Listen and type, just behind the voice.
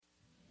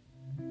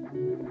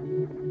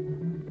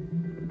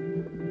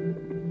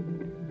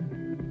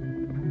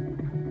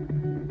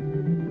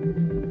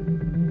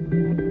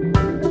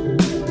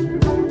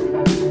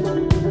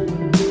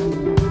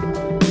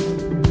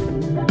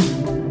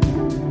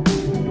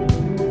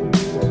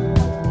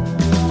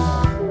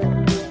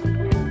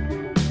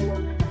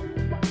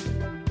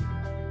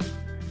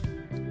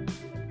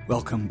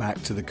Welcome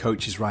back to the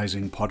Coaches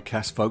Rising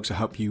podcast, folks. I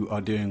hope you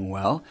are doing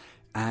well.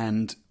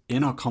 And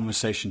in our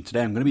conversation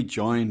today, I'm going to be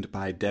joined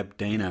by Deb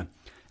Dana.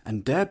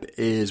 And Deb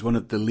is one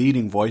of the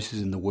leading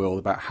voices in the world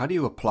about how do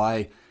you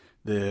apply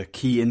the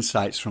key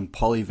insights from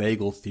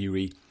polyvagal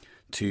theory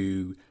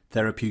to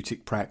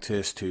therapeutic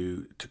practice,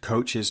 to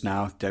coaches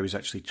now. Deb is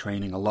actually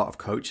training a lot of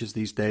coaches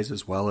these days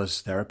as well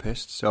as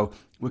therapists. So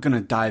we're going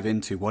to dive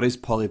into what is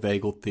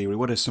polyvagal theory,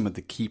 what are some of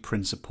the key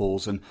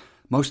principles, and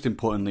most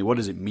importantly, what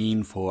does it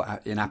mean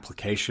in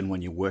application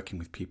when you're working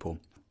with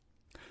people?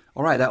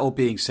 All right, that all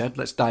being said,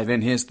 let's dive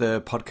in. Here's the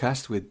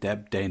podcast with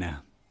Deb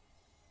Dana.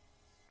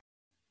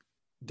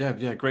 Deb,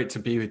 yeah, great to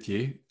be with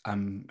you.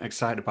 I'm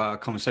excited about our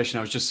conversation.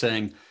 I was just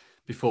saying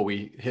before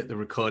we hit the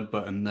record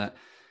button that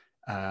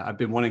I've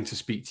been wanting to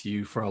speak to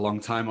you for a long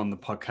time on the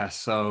podcast.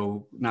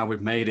 So now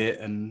we've made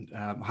it. And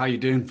how are you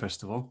doing,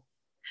 first of all?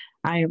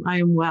 I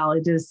am well.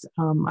 It is.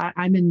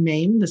 I'm in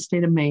Maine, the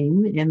state of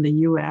Maine in the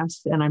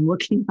U.S., and I'm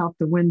looking out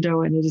the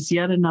window, and it is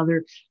yet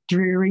another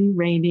dreary,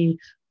 rainy,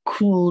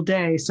 cool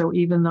day. So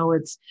even though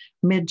it's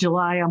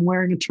mid-July, I'm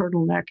wearing a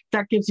turtleneck.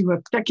 That gives you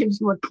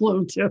a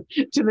clue to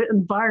the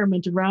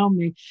environment around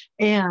me,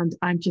 and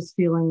I'm just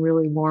feeling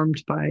really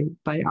warmed by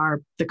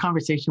the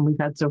conversation we've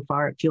had so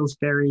far. It feels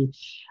very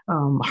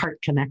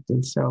heart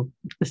connected. So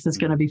this is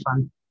going to be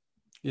fun.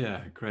 Yeah,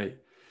 great.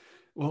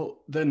 Well,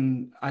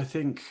 then I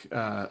think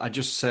I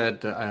just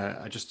said,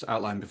 I just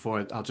outlined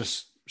before, I'll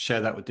just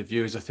share that with the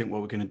viewers. I think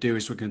what we're going to do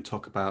is we're going to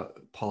talk about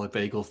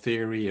polyvagal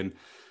theory and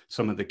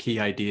some of the key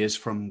ideas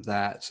from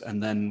that.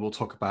 And then we'll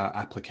talk about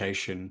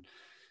application.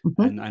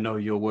 Mm-hmm. And I know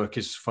your work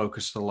is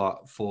focused a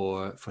lot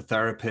for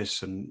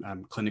therapists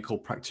and clinical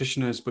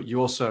practitioners, but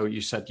you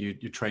said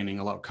you're training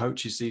a lot of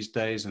coaches these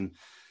days. And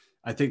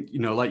I think,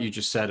 like you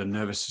just said, a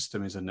nervous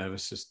system is a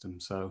nervous system.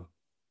 So.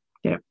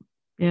 Yeah.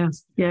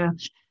 Yes. Yeah.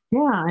 Yeah,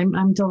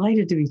 I'm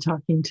delighted to be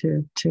talking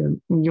to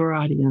your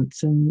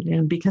audience,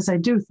 and because I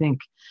do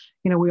think,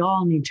 we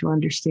all need to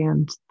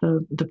understand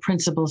the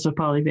principles of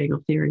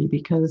polyvagal theory,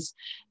 because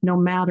no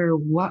matter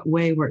what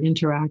way we're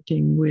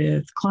interacting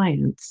with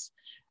clients,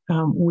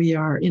 we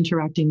are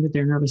interacting with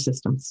their nervous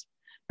systems,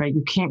 right?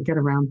 You can't get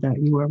around that.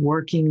 You are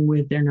working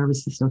with their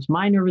nervous systems.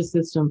 My nervous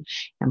system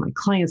and my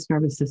client's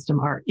nervous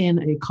system are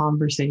in a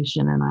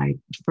conversation, and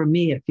for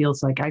me, it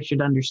feels like I should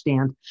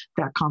understand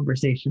that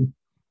conversation.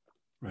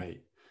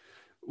 Right.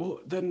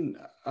 Well, then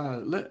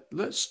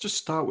let's just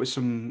start with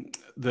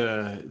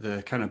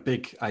the kind of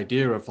big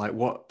idea of like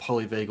what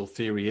polyvagal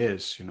theory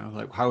is.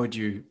 Like how would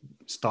you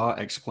start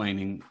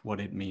explaining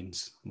what it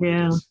means?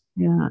 Yeah.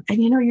 And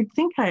you'd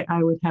think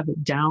I would have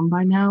it down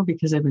by now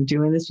because I've been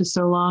doing this for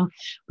so long.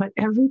 But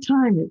every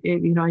time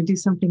I do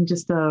something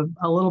just a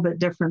little bit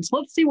different. So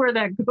let's see where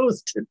that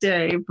goes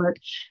today. But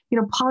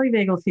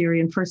polyvagal theory,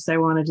 and first I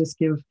want to just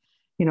give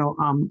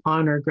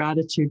honor,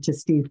 gratitude to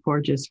Steve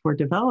Porges for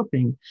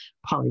developing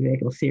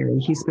polyvagal theory.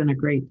 He's been a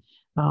great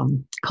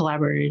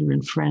collaborator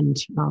and friend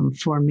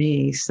for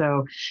me.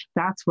 So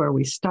that's where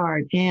we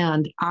start.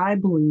 And I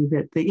believe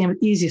that the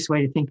easiest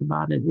way to think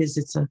about it is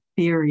it's a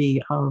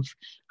theory of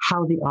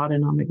how the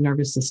autonomic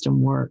nervous system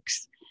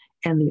works.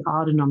 And the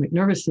autonomic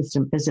nervous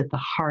system is at the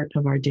heart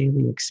of our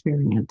daily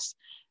experience,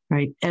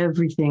 right?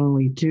 Everything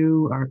we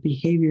do, our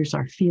behaviors,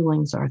 our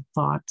feelings, our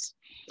thoughts,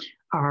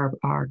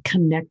 are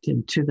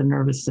connected to the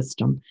nervous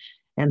system.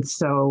 And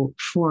so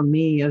for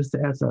me as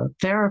a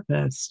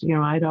therapist,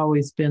 I'd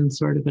always been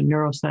sort of a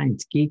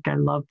neuroscience geek. I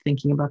loved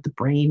thinking about the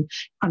brain,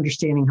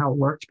 understanding how it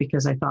worked,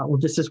 because I thought, well,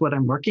 this is what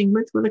I'm working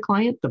with a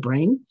client, the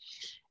brain.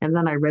 And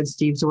then I read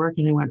Steve's work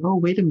and I went, oh,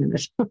 wait a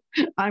minute,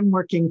 I'm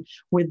working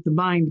with the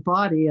mind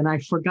body, and I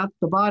forgot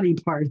the body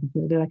part of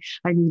it. And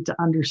I need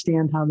to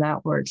understand how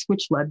that works,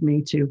 which led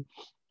me to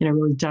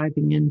really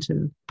diving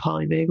into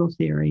polyvagal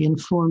theory. And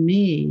for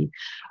me,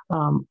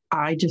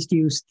 I just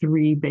use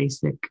three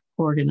basic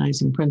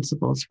organizing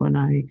principles when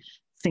I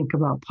think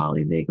about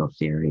polyvagal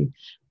theory: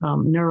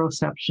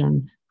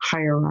 neuroception,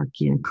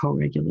 hierarchy, and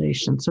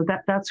co-regulation. So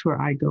that's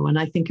where I go. And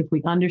I think if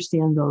we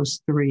understand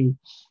those three,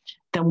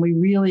 then we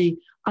really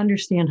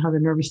understand how the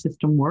nervous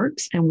system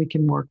works, and we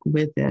can work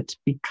with it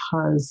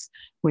because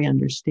we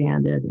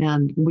understand it,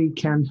 and we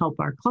can help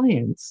our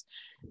clients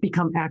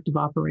become active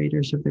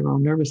operators of their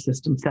own nervous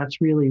systems.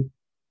 That's really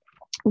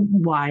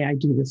why I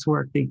do this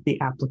work, the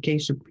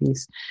application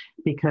piece,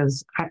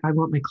 because I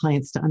want my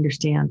clients to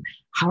understand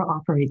how to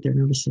operate their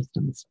nervous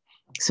systems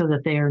so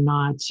that they are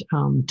not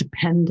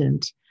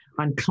dependent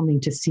on coming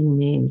to see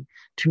me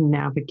to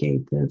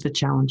navigate the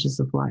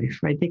challenges of life,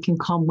 right? They can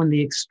come when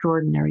the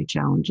extraordinary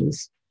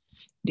challenges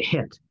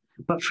hit.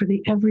 But for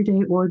the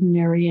everyday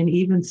ordinary, and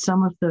even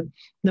some of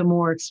the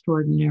more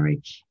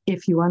extraordinary,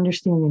 if you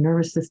understand your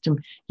nervous system,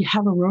 you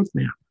have a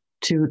roadmap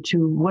to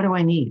what do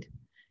I need?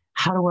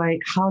 How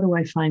do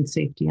I find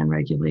safety and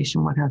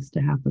regulation? What has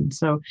to happen?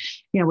 So,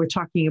 we're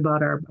talking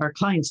about our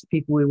clients, the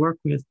people we work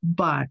with,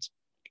 but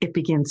it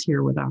begins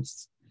here with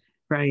us,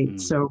 right?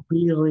 Mm. So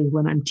really,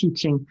 when I'm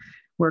teaching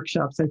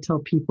workshops, I tell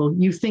people,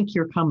 you think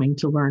you're coming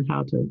to learn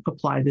how to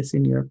apply this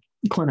in your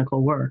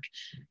clinical work.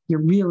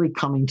 You're really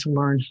coming to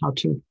learn how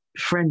to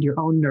befriend your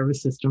own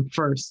nervous system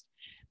first,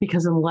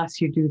 because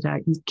unless you do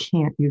that, you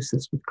can't use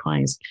this with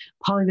clients.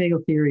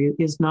 Polyvagal theory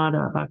is not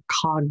a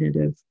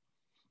cognitive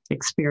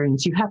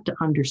experience. You have to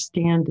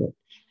understand it.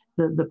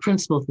 The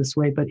principle is this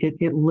way, but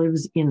it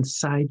lives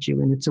inside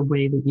you, and it's a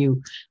way that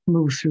you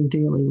move through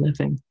daily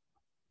living.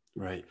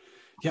 Right.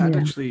 Yeah,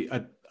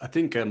 I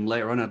think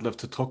later on I'd love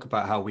to talk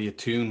about how we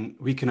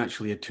can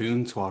actually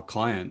attune to our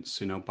clients,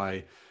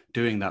 by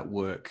doing that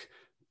work,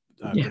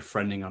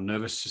 befriending our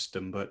nervous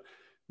system. But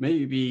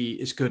maybe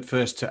it's good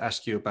first to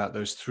ask you about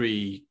those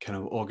three kind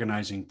of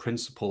organizing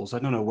principles. I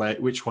don't know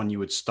which one you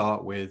would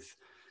start with.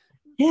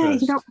 Yeah,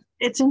 first.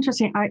 It's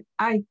interesting.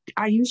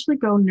 I usually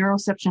go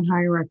neuroception,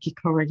 hierarchy,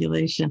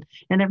 co-regulation.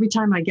 And every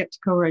time I get to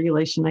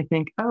co-regulation, I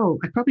think, oh,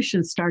 I probably should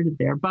have started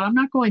there, but I'm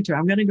not going to.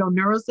 I'm going to go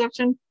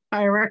neuroception,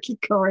 hierarchy,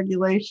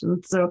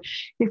 co-regulation. So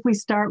if we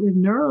start with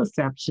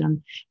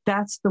neuroception,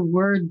 that's the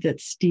word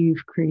that Steve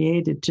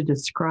created to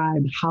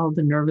describe how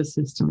the nervous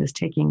system is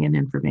taking in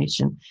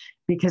information,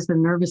 because the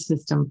nervous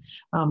system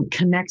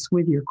connects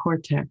with your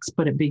cortex,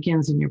 but it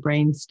begins in your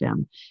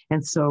brainstem.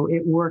 And so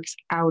it works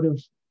out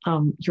of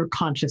your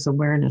conscious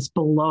awareness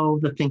below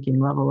the thinking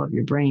level of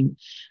your brain,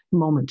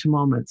 moment to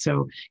moment.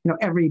 So,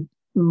 every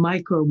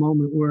micro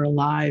moment we're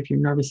alive, your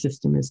nervous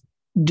system is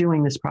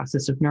doing this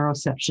process of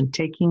neuroception,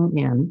 taking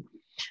in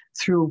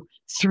through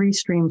three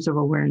streams of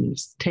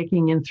awareness,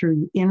 taking in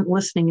through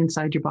listening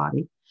inside your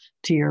body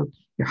to your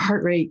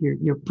heart rate,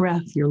 your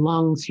breath, your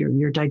lungs,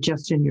 your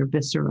digestion, your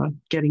viscera,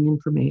 getting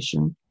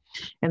information.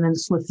 And then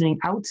it's listening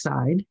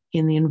outside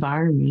in the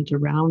environment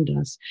around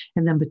us,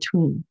 and then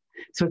between.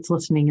 So it's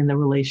listening in the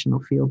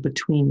relational field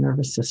between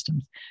nervous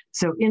systems.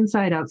 So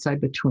inside, outside,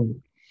 between.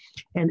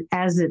 And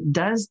as it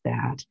does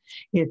that,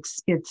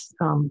 it's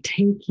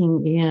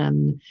taking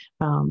in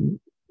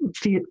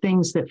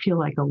things that feel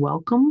like a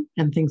welcome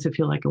and things that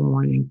feel like a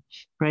warning,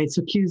 right?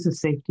 So cues of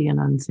safety and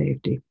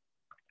unsafety.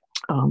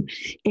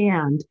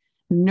 And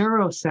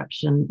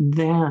neuroception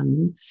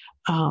then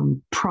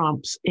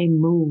prompts a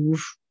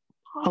move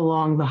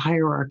along the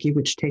hierarchy,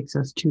 which takes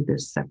us to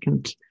this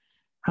second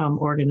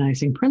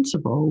organizing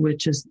principle,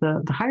 which is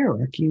the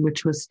hierarchy,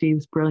 which was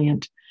Steve's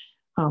brilliant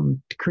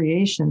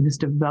creation, his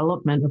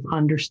development of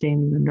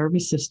understanding the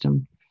nervous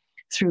system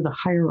through the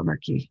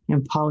hierarchy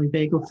in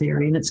polyvagal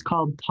theory. And it's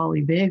called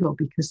polyvagal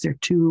because there are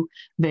two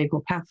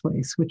vagal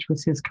pathways, which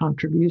was his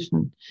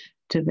contribution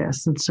to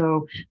this. And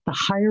so the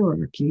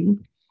hierarchy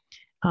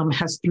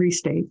has three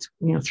states,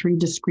 three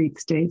discrete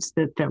states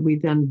that we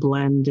then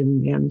blend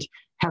and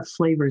have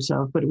flavors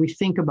of. But we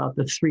think about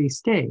the three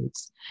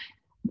states.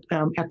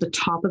 At the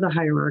top of the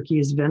hierarchy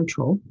is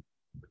ventral,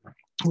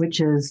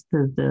 which is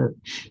the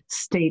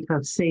state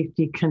of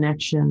safety,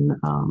 connection,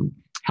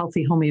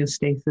 healthy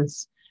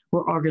homeostasis.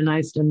 We're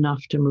organized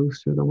enough to move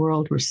through the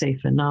world. We're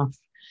safe enough.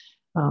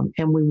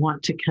 And we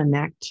want to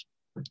connect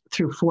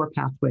through four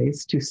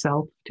pathways: to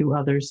self, to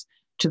others,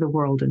 to the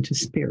world, and to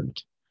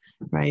spirit,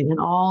 right? And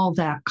all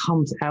that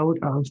comes out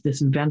of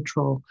this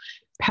ventral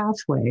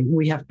pathway.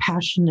 We have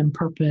passion and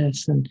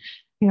purpose, and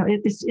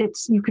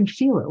it's you can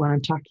feel it when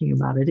I'm talking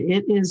about it.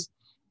 It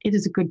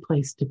is a good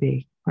place to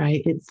be,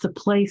 right? It's the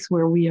place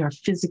where we are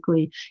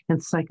physically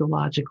and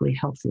psychologically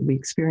healthy. We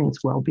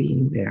experience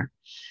well-being there.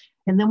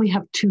 And then we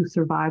have two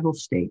survival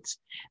states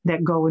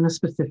that go in a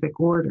specific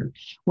order.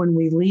 When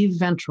we leave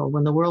ventral,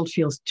 when the world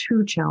feels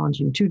too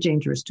challenging, too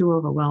dangerous, too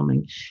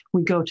overwhelming,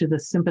 we go to the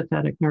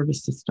sympathetic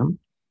nervous system,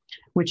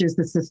 which is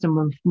the system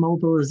of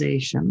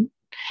mobilization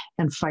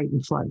and fight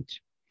and flight.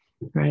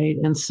 Right.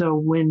 And so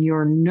when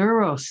your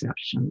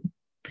neuroception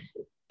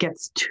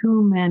gets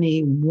too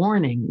many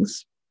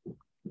warnings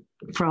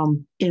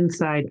from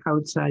inside,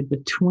 outside,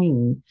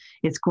 between,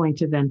 it's going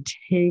to then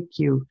take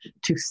you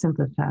to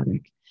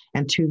sympathetic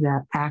and to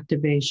that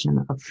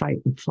activation of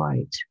fight and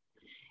flight.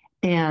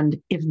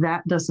 And if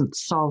that doesn't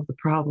solve the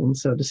problem,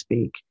 so to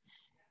speak,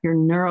 your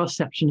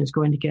neuroception is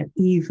going to get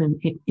even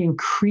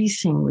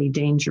increasingly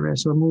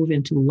dangerous or move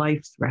into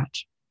life threat.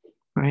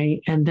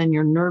 Right? And then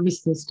your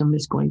nervous system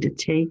is going to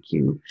take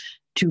you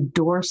to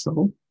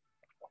dorsal,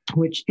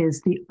 which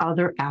is the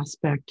other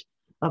aspect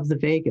of the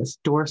vagus,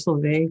 dorsal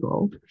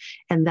vagal.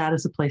 And that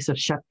is a place of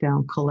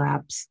shutdown,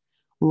 collapse,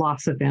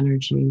 loss of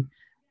energy,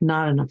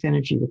 not enough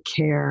energy to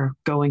care,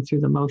 going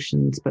through the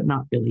motions, but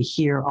not really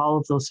here, all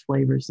of those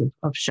flavors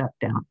of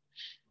shutdown.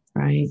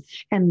 Right.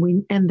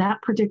 And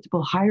that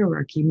predictable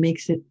hierarchy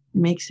makes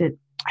it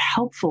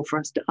helpful for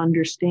us to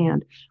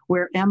understand,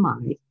 where am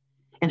I?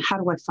 And how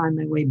do I find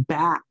my way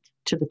back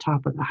to the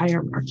top of the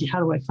hierarchy? How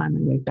do I find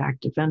my way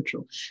back to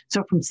ventral?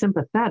 So from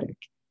sympathetic,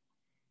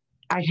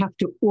 I have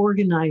to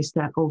organize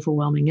that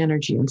overwhelming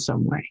energy in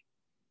some way.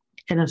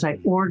 And as I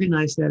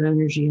organize that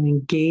energy and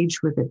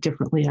engage with it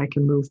differently, I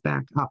can move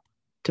back up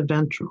to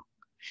ventral.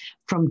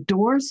 From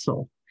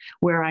dorsal,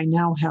 where I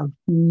now have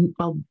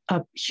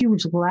a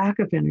huge lack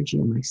of energy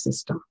in my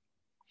system,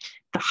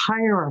 the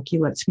hierarchy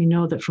lets me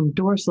know that from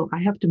dorsal, I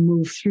have to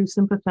move through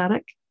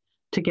sympathetic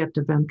to get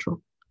to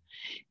ventral.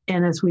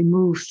 And as we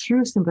move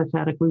through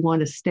sympathetic, we want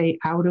to stay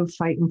out of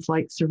fight and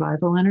flight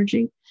survival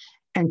energy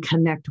and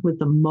connect with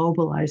the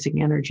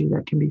mobilizing energy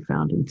that can be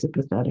found in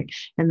sympathetic.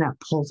 And that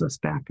pulls us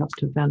back up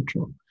to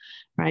ventral,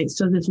 right?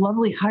 So this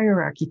lovely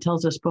hierarchy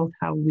tells us both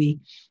how we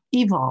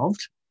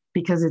evolved,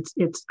 because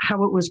it's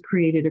how it was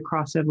created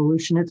across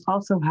evolution. It's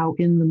also how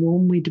in the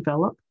womb we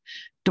develop.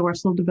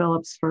 Dorsal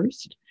develops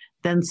first,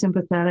 then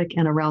sympathetic,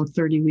 and around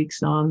 30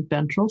 weeks on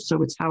ventral.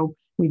 So it's how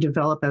we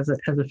develop as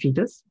a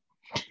fetus.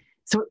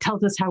 So it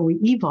tells us how we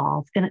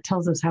evolve, and it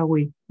tells us how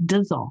we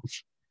dissolve,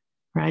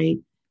 right?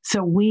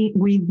 So we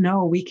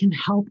know we can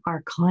help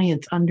our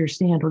clients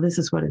understand, well, this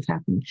is what is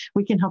happening.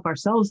 We can help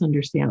ourselves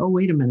understand, oh,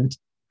 wait a minute.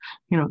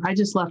 I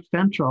just left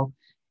ventral,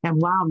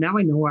 and wow, now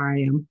I know where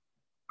I am,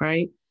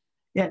 right?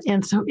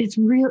 And so it's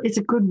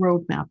a good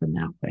roadmap in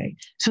that way.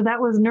 So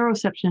that was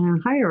neuroception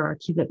and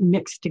hierarchy that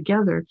mixed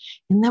together.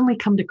 And then we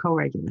come to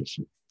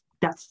co-regulation,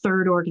 that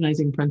third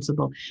organizing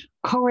principle.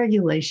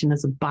 Co-regulation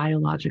is a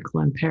biological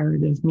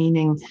imperative,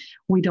 meaning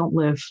we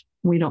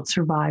don't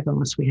survive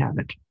unless we have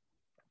it.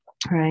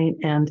 Right.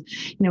 And,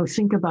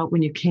 think about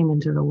when you came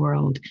into the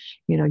world,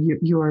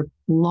 your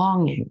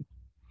longing,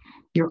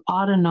 your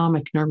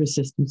autonomic nervous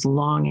system's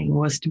longing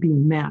was to be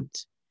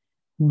met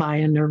by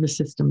a nervous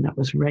system that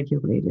was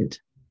regulated,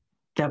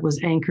 that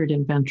was anchored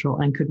in ventral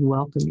and could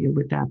welcome you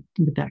with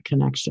that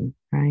connection.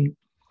 Right.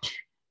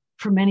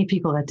 For many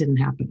people, that didn't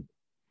happen.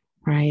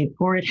 Right.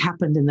 Or it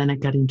happened and then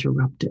it got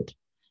interrupted.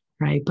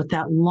 Right. But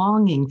that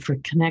longing for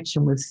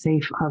connection with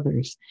safe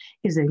others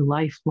is a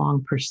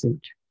lifelong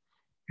pursuit.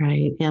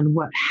 Right. And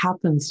what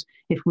happens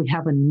if we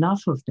have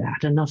enough of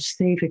that, enough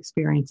safe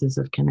experiences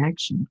of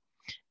connection,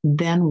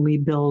 then we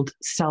build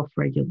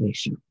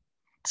self-regulation.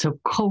 So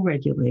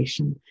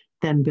co-regulation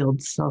then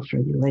builds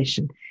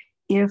self-regulation.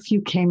 If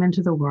you came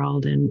into the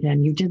world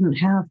and you didn't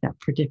have that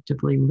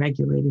predictably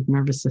regulated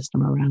nervous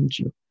system around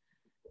you,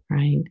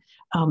 right,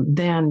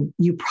 then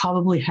you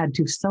probably had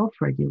to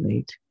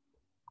self-regulate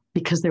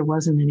because there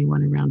wasn't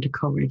anyone around to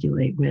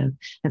co-regulate with.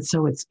 And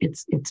so it's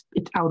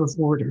out of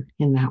order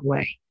in that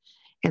way.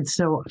 And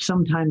so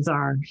sometimes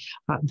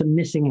the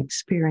missing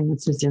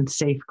experience is in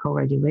safe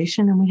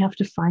co-regulation, and we have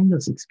to find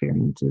those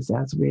experiences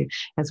as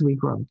we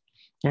grow,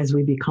 as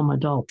we become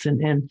adults.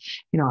 And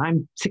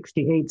I'm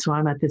 68, so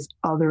I'm at this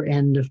other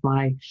end of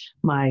my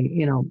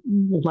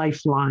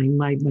lifeline,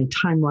 my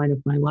timeline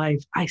of my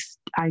life.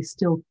 I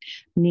still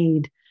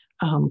need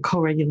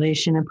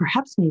co-regulation, and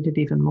perhaps need it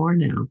even more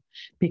now,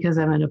 because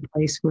I'm in a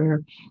place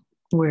where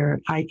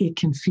it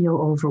can feel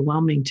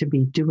overwhelming to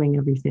be doing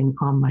everything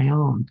on my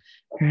own,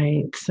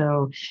 right?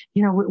 So,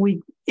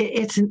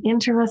 it's an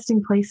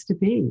interesting place to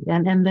be.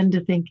 And then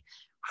to think,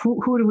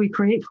 who do we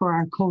create for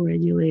our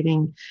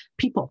co-regulating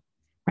people,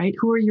 right?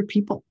 Who are your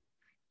people?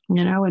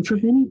 And for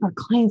many of our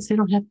clients, they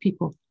don't have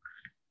people,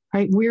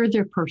 right? We're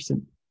their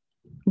person.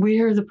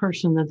 We are the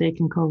person that they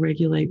can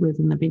co-regulate with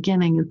in the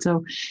beginning. And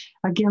so,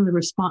 again, the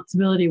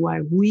responsibility why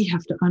we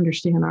have to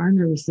understand our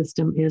nervous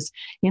system is,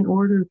 in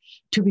order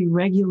to be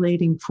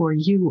regulating for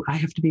you, I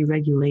have to be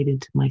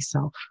regulated to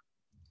myself.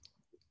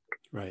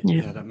 Right.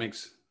 Yeah, that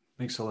makes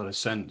a lot of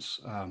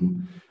sense.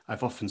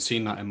 I've often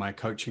seen that in my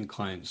coaching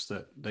clients,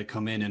 that they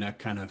come in a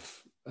kind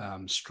of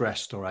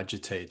stressed or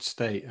agitated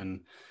state. And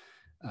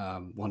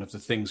one of the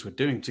things we're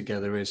doing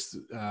together is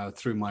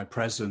through my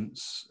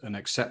presence and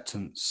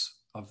acceptance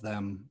of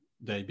them,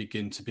 they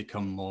begin to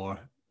become more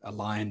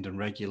aligned and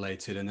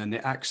regulated, and then they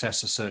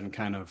access a certain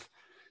kind of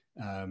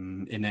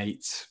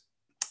innate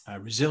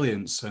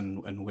resilience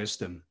and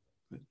wisdom.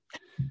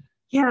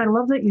 Yeah, I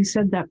love that you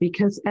said that,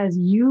 because as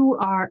you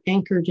are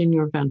anchored in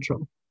your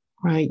ventral,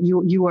 right,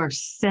 you are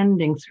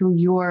sending through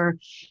your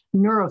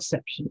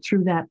neuroception,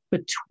 through that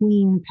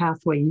between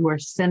pathway, you are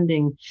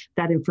sending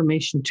that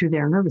information to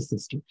their nervous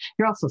system.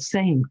 You're also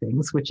saying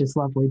things, which is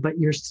lovely, but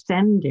you're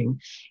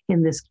sending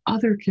in this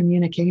other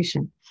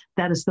communication.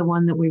 That is the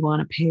one that we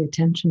want to pay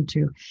attention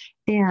to.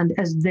 And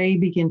as they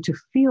begin to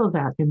feel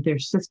that and their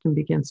system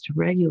begins to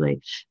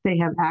regulate, they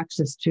have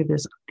access to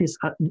this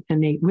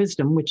innate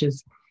wisdom, which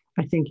is,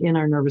 I think, in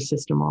our nervous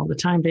system all the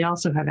time. They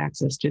also have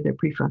access to their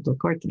prefrontal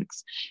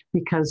cortex,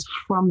 because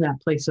from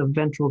that place of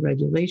ventral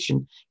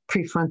regulation,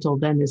 prefrontal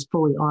then is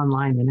fully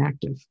online and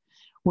active.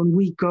 When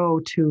we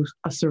go to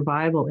a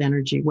survival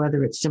energy,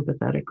 whether it's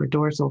sympathetic or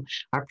dorsal,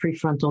 our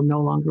prefrontal no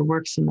longer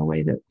works in the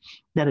way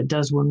that it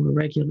does when we're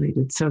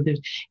regulated. So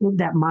there's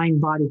that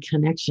mind-body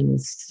connection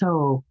is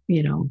so,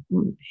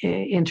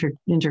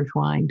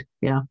 intertwined.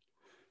 Yeah.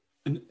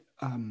 And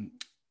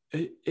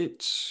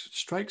it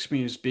strikes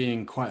me as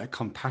being quite a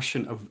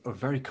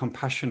very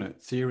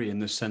compassionate theory, in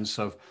the sense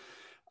of,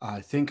 I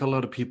think a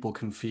lot of people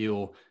can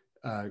feel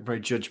very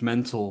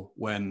judgmental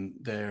when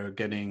they're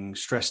getting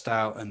stressed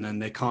out, and then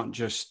they can't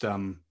just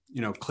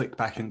click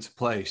back into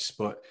place.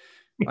 But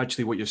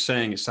actually, what you're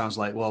saying, it sounds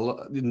like,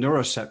 well, the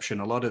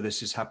neuroception, a lot of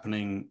this is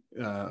happening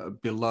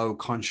below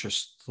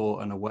conscious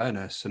thought and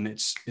awareness, and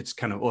it's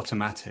kind of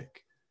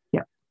automatic.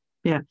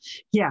 Yeah.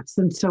 Yes.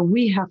 And so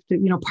we have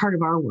to, part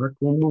of our work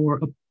when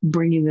we're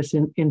bringing this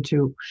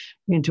into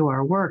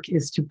our work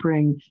is to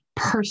bring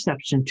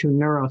perception to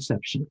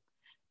neuroception,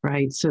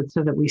 right? So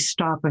that we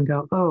stop and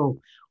go, oh,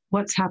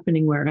 what's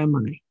happening? Where am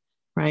I?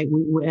 right?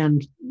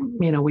 And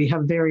we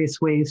have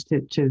various ways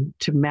to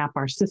map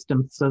our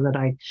system so that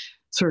I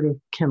sort of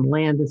can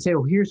land and say,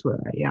 oh, here's where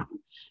I am,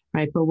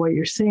 right? But what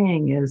you're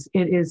saying is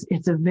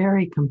it's a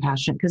very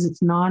compassionate, because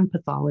it's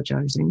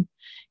non-pathologizing,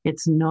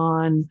 it's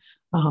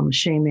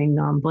non-shaming,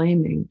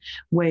 non-blaming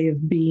way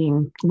of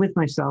being with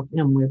myself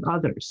and with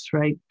others,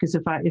 right? Because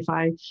if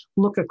I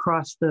look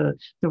across the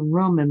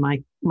room and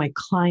my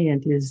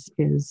client is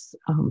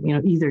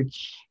either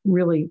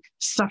really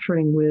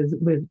suffering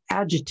with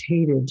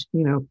agitated,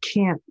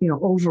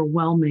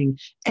 overwhelming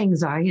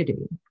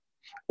anxiety,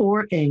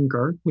 or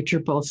anger, which are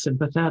both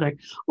sympathetic,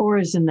 or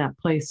is in that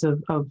place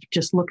of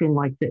just looking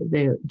like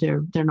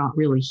they're not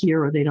really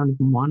here, or they don't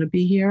even want to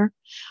be here,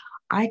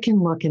 I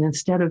can look, and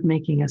instead of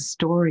making a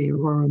story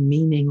or a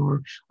meaning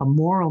or a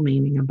moral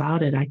meaning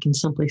about it, I can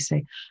simply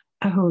say,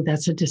 oh,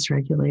 that's a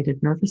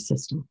dysregulated nervous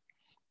system,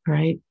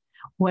 right?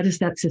 What does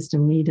that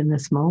system need in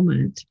this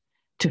moment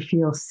to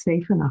feel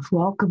safe enough,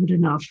 welcomed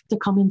enough to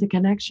come into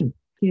connection?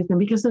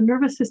 Because the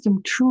nervous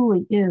system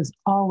truly is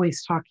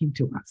always talking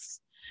to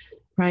us,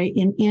 right?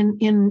 In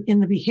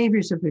the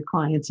behaviors of your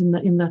clients, in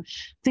the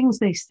things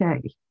they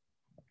say,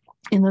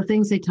 in the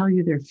things they tell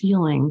you they're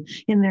feeling,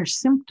 in their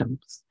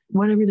symptoms,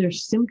 whatever their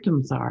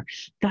symptoms are,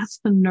 that's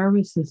the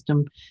nervous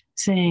system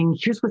saying,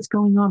 here's what's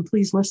going on,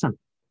 please listen.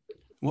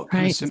 What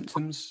kind of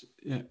symptoms?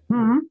 Yeah.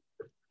 Mm-hmm.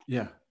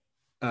 Yeah.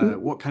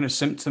 What kind of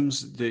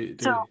symptoms do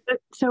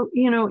So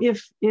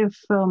if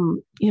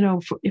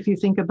you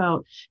think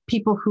about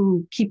people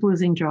who keep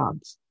losing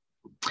jobs,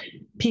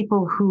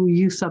 people who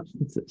use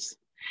substances,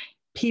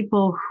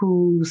 people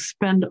who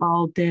spend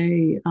all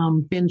day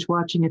binge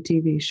watching a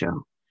TV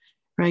show,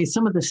 right?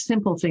 Some of the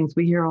simple things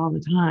we hear all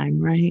the time,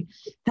 right?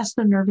 That's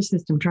the nervous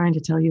system trying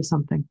to tell you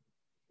something,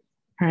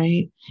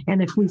 right?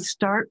 And if we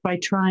start by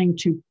trying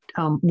to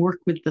work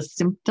with the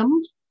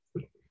symptom,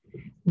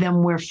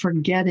 then we're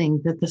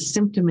forgetting that the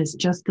symptom is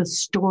just the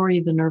story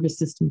the nervous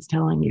system's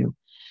telling you.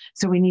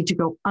 So we need to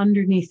go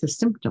underneath the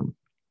symptom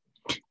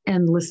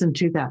and listen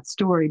to that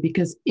story,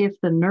 because if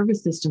the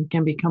nervous system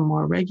can become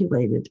more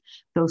regulated,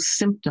 those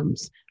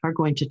symptoms are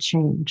going to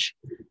change,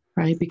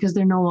 right? Because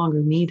they're no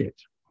longer needed,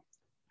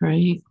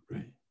 right?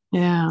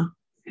 Yeah.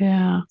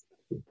 You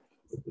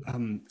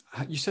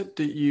said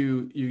that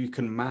you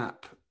can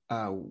map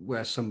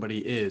where somebody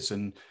is,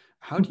 and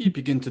how do you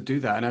begin to do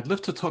that? And I'd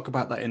love to talk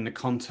about that in the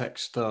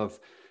context of,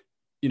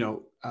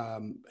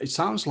 it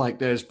sounds like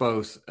there's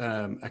both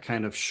a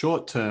kind of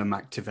short-term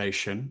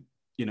activation,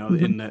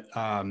 mm-hmm. in that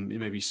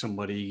maybe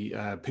somebody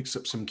picks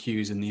up some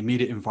cues in the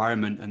immediate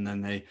environment, and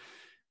then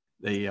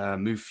they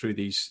move through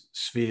these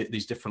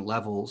different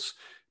levels.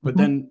 But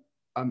mm-hmm. then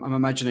I'm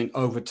imagining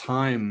over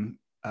time,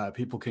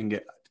 people can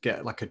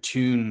get like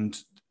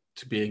attuned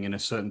to being in a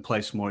certain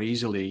place more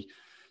easily.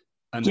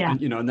 And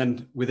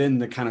then within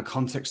the kind of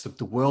context of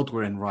the world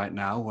we're in right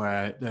now,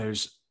 where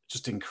there's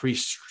just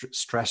increased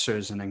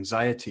stressors and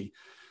anxiety.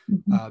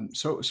 Mm-hmm.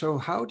 So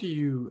how do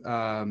you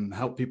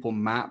help people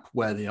map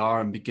where they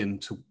are and begin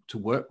to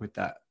work with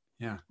that?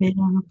 Yeah.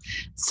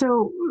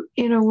 So,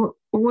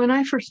 when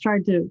I first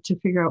tried to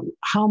figure out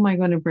how am I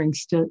going to bring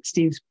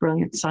Steve's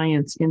brilliant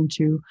science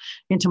into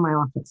my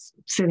office,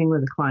 sitting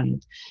with a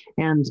client.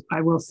 And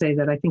I will say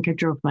that I think I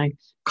drove my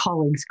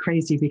colleagues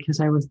crazy, because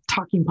I was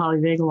talking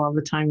polyvagal all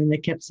the time, and they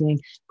kept saying,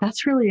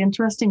 that's really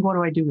interesting. What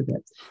do I do with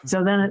it?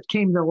 So then it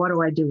came to, what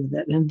do I do with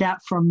it? And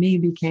that for me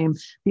became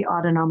the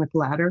autonomic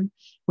ladder,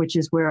 which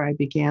is where I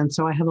began.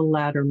 So I have a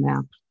ladder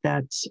map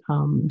that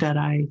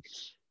I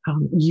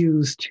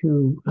use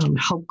to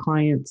help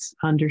clients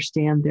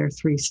understand their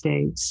three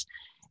states.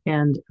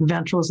 And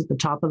ventral's at the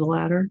top of the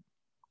ladder,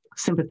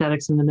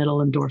 sympathetics in the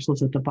middle, and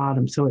dorsal's at the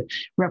bottom. So it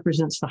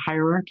represents the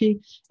hierarchy.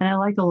 And I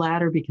like a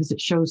ladder because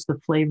it shows the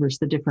flavors,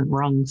 the different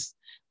rungs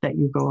that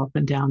you go up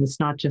and down.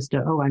 It's not just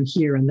I'm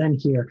here and then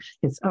here.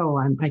 It's,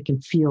 I can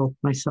feel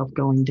myself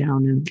going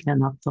down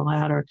and up the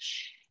ladder.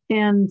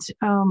 And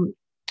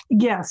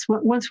yes,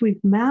 once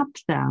we've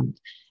mapped that,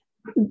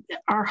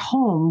 our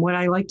home, what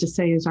I like to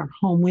say is our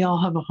home, we all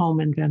have a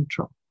home in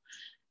ventral,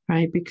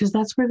 right? Because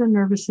that's where the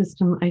nervous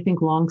system, I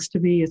think, longs to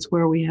be. It's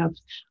where we have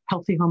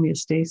healthy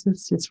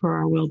homeostasis. It's for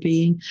our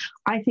well-being.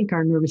 I think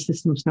our nervous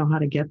systems know how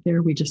to get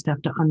there. We just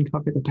have to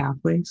uncover the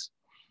pathways,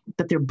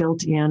 that they're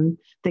built in.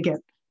 They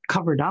get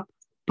covered up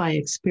by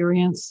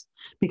experience,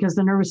 because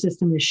the nervous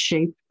system is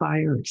shaped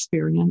by our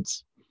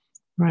experience,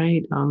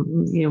 right?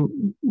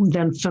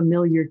 Then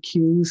familiar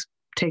cues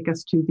take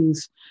us to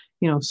these,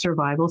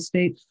 survival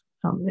states.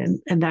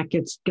 And that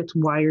gets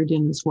wired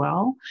in as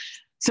well.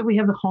 So we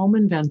have the home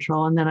and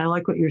ventral. And then I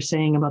like what you're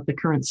saying about the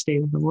current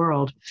state of the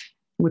world,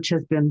 which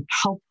has been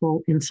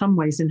helpful in some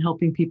ways in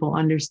helping people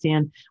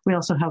understand we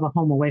also have a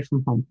home away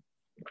from home,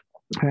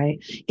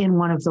 right? In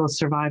one of those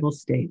survival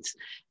states.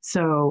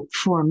 So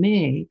for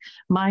me,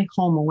 my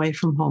home away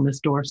from home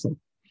is dorsal,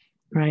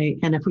 right?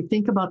 And if we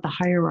think about the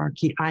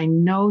hierarchy, I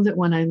know that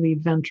when I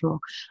leave ventral,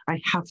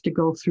 I have to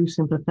go through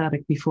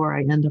sympathetic before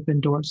I end up in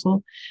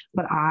dorsal,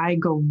 but I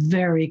go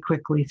very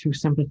quickly through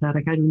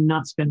sympathetic. I do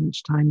not spend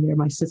much time there.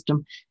 My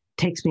system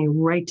takes me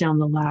right down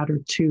the ladder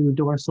to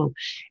dorsal.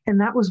 And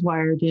that was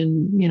wired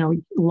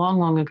in, long,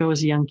 long ago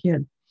as a young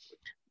kid.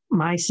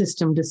 My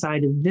system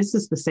decided this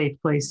is the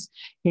safe place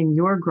in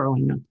your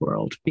growing up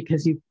world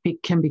because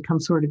it can become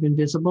sort of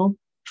invisible,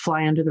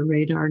 fly under the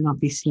radar, not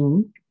be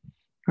seen.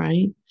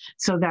 Right.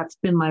 So that's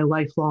been my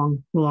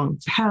lifelong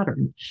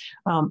pattern.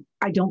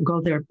 I don't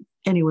go there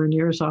anywhere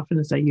near as often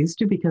as I used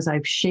to because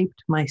I've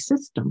shaped my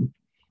system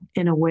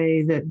in a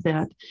way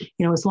that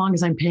as long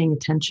as I'm paying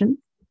attention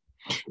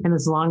and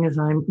as long as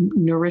I'm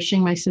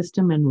nourishing my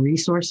system and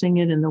resourcing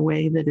it in the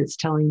way that it's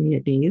telling me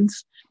it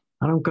needs,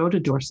 I don't go to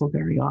dorsal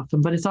very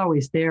often, but it's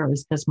always there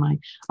as my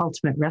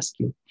ultimate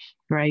rescue,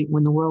 right?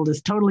 When the world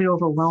is totally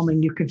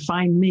overwhelming, you can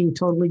find me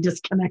totally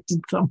disconnected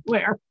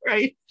somewhere,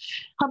 right?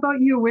 How about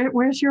you?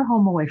 Where's your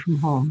home away from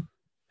home?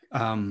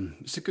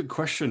 It's a good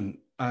question.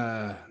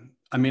 I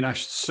I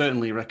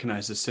certainly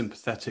recognize the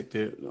sympathetic,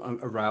 the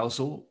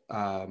arousal,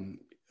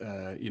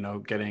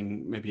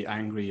 getting maybe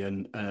angry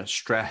and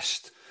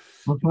stressed,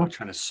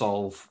 trying to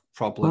solve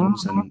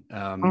problems and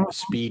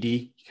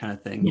speedy kind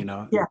of thing,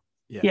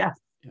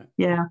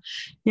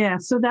 Yeah.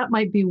 So that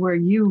might be where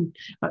you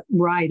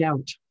ride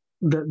out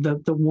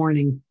the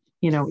warning,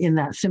 in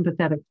that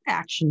sympathetic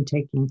action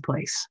taking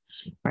place,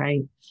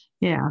 right?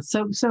 Yeah.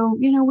 So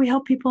we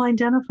help people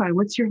identify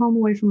what's your home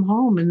away from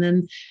home, and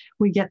then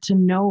we get to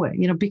know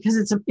it, because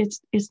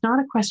it's not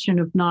a question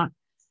of not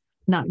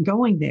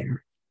going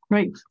there.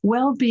 Right.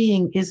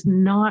 Well-being is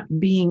not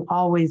being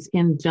always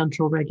in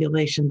ventral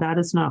regulation. That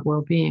is not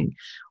well-being.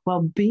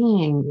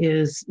 Well-being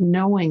is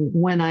knowing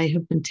when I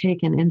have been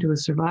taken into a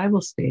survival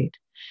state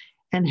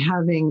and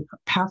having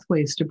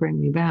pathways to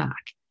bring me back.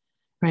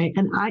 Right.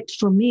 And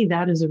for me,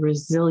 that is a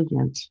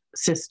resilient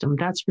system.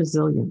 That's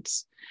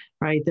resilience,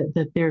 right?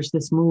 That there's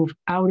this move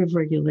out of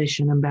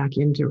regulation and back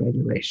into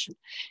regulation.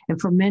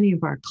 And for many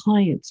of our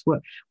clients,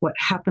 what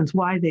happens,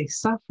 why they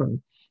suffer,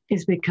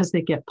 is because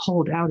they get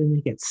pulled out and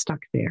they get stuck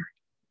there,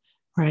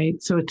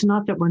 right? So it's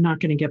not that we're not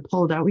going to get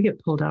pulled out. We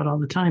get pulled out all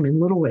the time in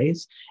little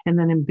ways and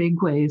then in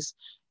big ways,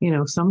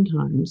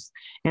 sometimes.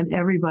 And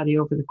everybody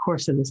over the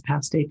course of this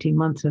past 18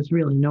 months has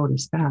really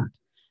noticed that.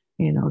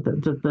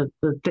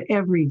 The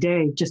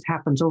everyday just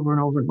happens over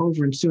and over and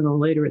over, and sooner or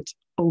later it's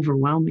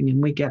overwhelming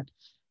and we get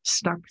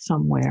stuck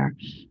somewhere,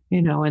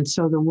 and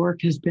so the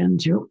work has been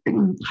to,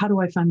 how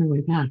do I find my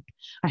way back?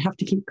 I have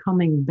to keep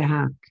coming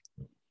back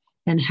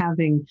and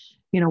having,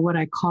 what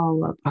I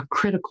call a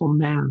critical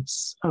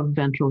mass of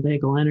ventral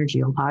vagal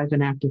energy alive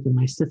and active in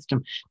my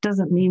system.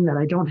 Doesn't mean that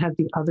I don't have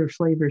the other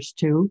flavors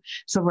too.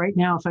 So right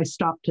now, if I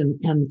stopped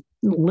and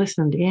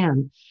listened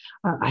in,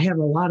 I have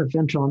a lot of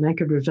ventral, and I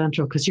could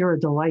ventral because you're a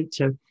delight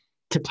to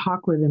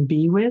talk with and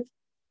be with.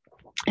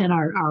 And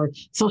our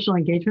social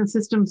engagement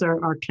systems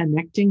are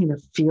connecting, and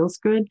it feels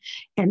good.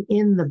 And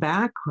in the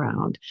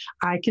background,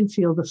 I can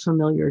feel the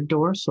familiar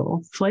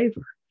dorsal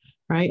flavor.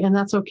 Right. And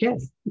that's okay.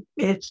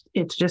 It's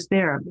just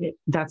there.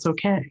 That's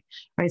okay.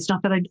 Right. It's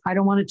not that I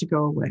don't want it to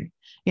go away.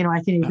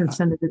 I can even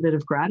send it a bit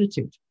of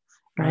gratitude.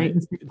 Right.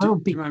 And say, do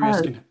you mind me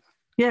asking?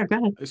 Yeah, go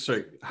ahead.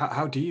 Sorry.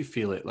 How do you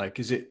feel it? Like,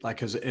 is it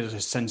like as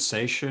a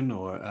sensation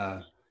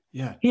or,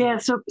 yeah. Yeah.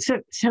 So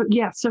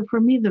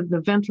for me,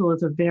 the ventral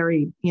is a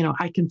very,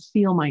 I can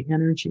feel my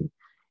energy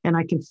and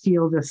I can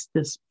feel this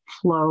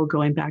flow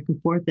going back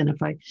and forth. And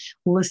if I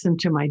listen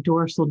to my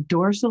dorsal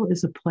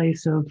is a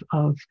place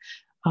of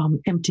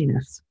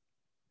emptiness,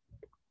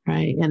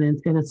 right? And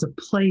it's a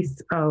place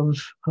of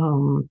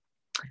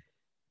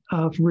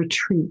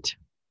retreat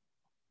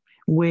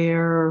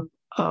where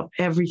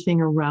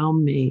everything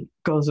around me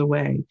goes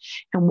away.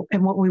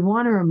 And what we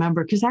want to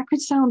remember, because that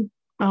could sound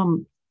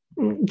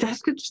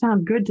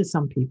good to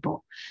some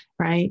people,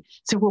 right?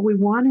 So what we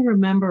want to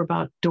remember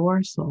about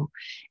dorsal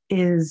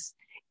is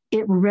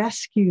it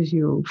rescues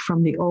you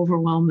from the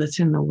overwhelm that's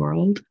in the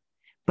world,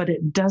 but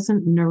it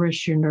doesn't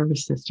nourish your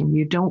nervous system.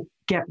 You don't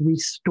get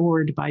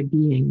restored by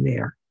being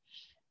there,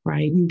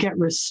 right? You get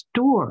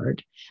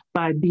restored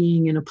by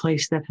being in a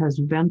place that has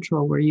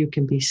ventral where you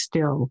can be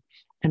still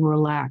and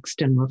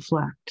relaxed and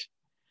reflect.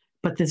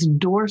 But this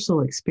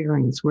dorsal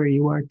experience where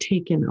you are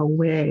taken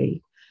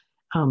away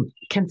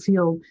can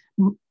feel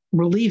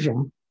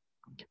relieving,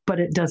 but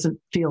it doesn't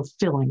feel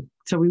filling.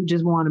 So we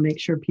just want to make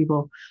sure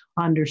people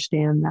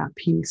understand that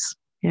piece.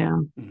 Yeah.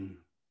 Mm.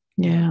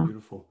 Yeah.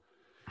 Beautiful.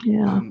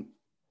 Yeah.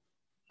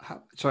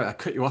 Sorry, I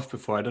cut you off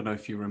before. I don't know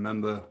if you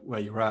remember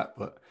where you're at,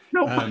 but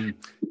Nope.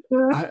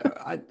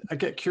 I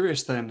get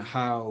curious then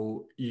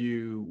how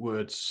you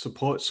would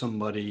support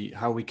somebody,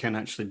 how we can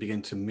actually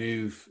begin to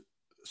move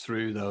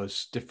through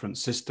those different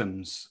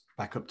systems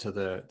back up to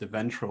the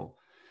ventral.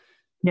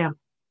 Yeah.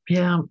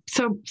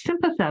 So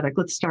sympathetic,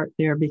 let's start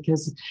there,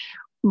 because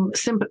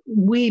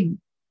we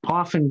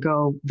often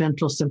go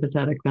ventral,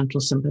 sympathetic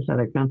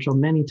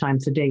many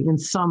times a day in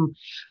some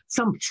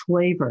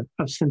flavor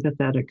of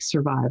sympathetic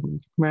survival,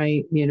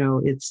 right?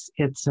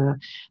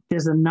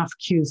 There's enough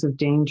cues of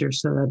danger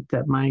so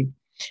that my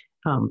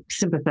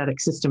sympathetic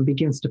system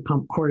begins to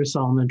pump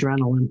cortisol and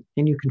adrenaline,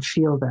 and you can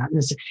feel that.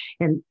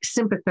 And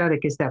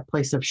sympathetic is that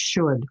place of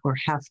should or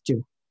have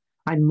to.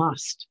 I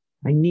must.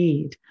 I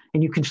need.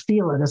 And you can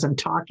feel it as I'm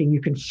talking.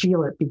 You can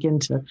feel it begin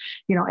to,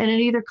 and it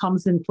either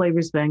comes in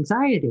flavors of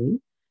anxiety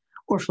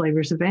or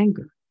flavors of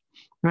anger,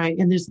 right?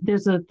 And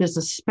there's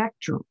a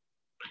spectrum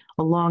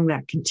along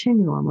that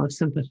continuum of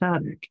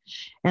sympathetic.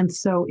 And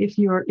so if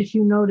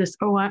you notice,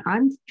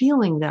 I'm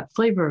feeling that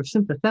flavor of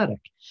sympathetic,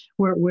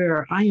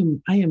 where I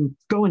am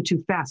going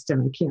too fast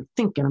and I can't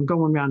think and I'm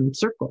going around in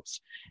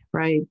circles,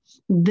 right?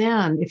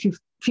 Then if you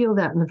feel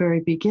that in the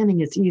very beginning,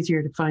 it's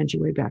easier to find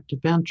your way back to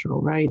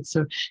ventral, right?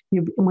 So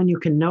when you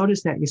can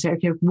notice that, you say,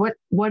 okay,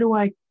 what do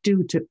I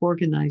do to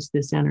organize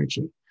this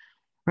energy,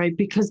 right?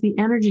 Because the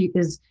energy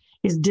is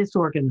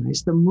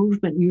disorganized. The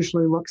movement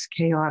usually looks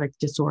chaotic,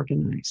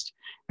 disorganized,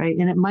 right?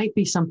 And it might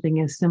be something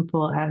as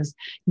simple as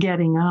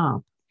getting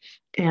up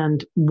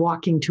and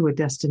walking to a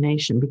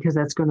destination, because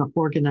that's going to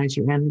organize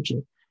your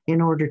energy.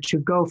 In order to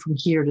go from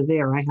here to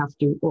there, I have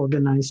to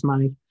organize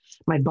my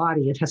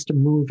body. It has to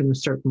move in a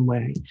certain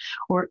way.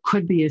 Or it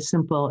could be as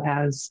simple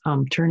as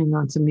turning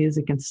on some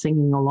music and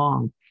singing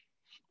along,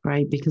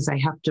 right? Because I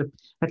have to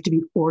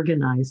be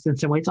organized in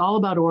some way. It's all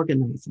about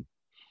organizing,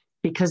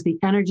 because the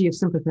energy of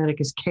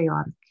sympathetic is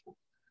chaotic,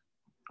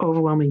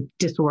 overwhelming,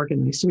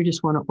 disorganized. So we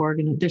just want to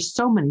organize. There's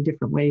so many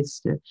different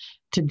ways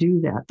to do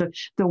that.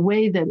 The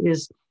way that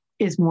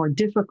is more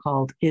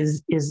difficult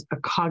is a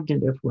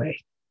cognitive way.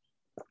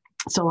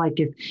 So like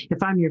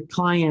if I'm your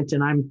client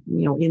and I'm,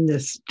 in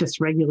this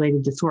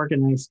dysregulated,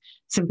 disorganized,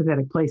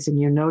 sympathetic place, and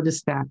you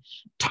notice that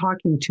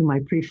talking to my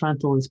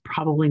prefrontal is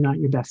probably not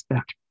your best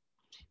bet,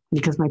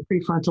 because my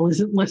prefrontal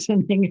isn't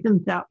listening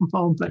in that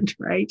moment,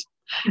 right?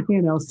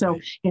 So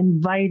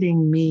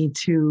inviting me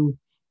to,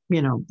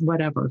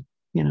 whatever,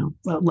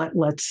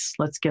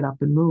 let's get up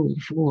and move,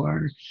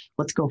 or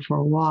let's go for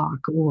a walk,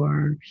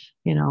 or,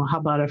 how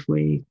about if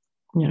we,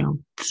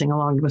 sing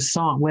along to a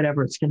song,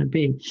 whatever it's going to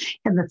be.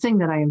 And the thing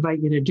that I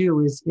invite you to do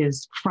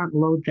is front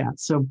load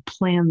that. So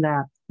plan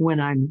that when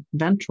I'm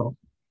ventral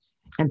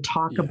and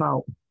talk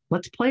about,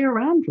 let's play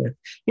around with.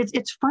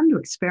 It's fun to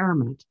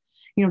experiment.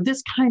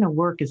 This kind of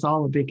work is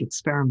all a big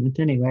experiment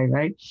anyway,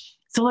 right?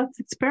 So let's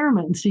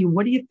experiment and see,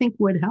 what do you think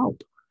would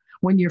help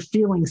when you're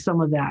feeling some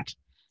of that,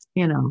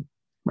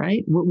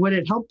 right? Would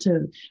it help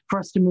for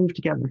us to move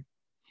together,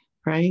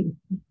 right?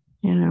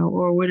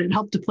 Or would it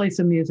help to play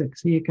some music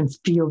so you can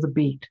feel the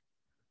beat?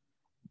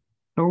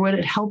 Or would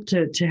it help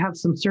to have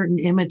some certain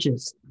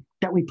images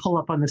that we pull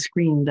up on the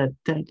screen that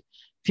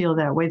feel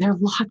that way? There are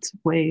lots of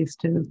ways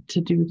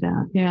to do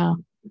that. Yeah.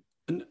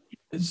 And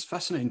it's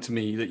fascinating to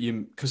me that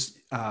because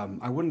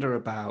I wonder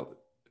about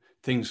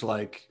things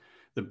like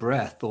the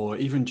breath, or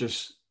even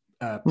just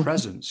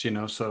presence,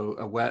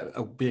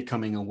 so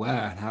becoming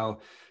aware, and how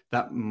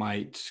that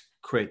might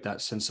create that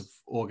sense of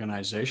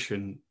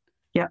organization.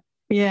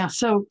 Yeah.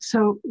 So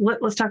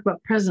let's talk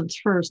about presence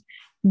first.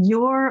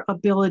 Your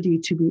ability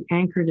to be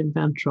anchored in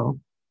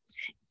ventral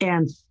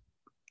and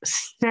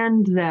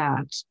send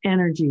that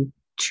energy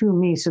to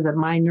me so that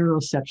my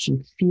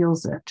neuroception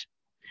feels it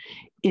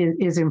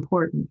is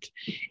important.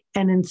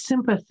 And in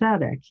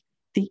sympathetic,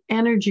 the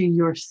energy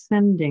you're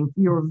sending,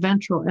 your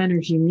ventral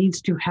energy,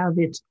 needs to have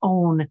its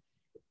own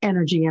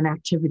energy and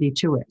activity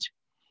to it.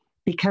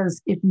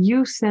 Because if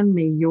you send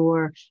me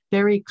your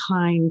very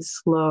kind,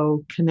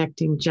 slow,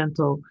 connecting,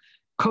 gentle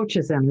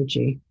coach's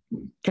energy,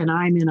 and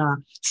I'm in a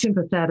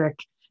sympathetic,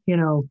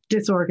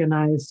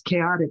 disorganized,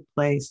 chaotic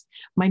place,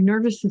 my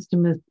nervous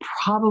system is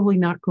probably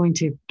not going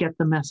to get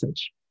the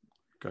message.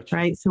 Gotcha.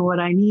 Right? So what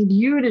I need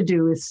you to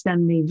do is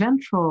send me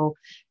ventral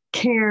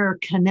care,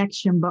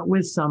 connection, but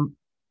with some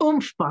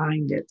oomph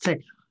behind it.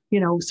 Say,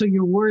 so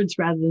your words,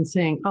 rather than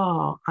saying,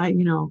 oh,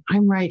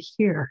 I'm right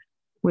here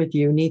with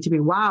you, need to be,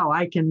 wow,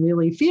 I can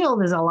really feel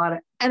there's a lot of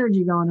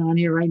energy going on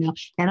here right now,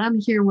 and I'm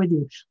here with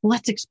you.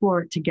 Let's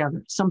explore it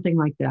together. Something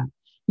like that.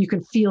 You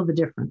can feel the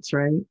difference,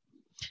 right?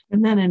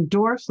 And then in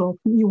dorsal,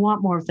 you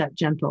want more of that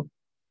gentle,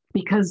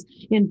 because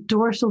in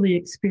dorsal, the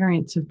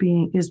experience of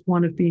being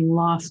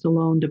lost,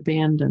 alone,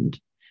 abandoned,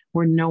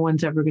 where no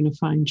one's ever going to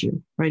find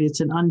you, right? It's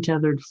an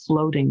untethered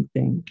floating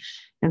thing.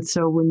 And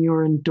so when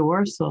you're in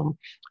dorsal,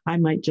 I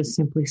might just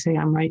simply say,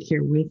 I'm right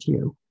here with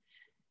you.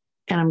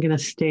 And I'm going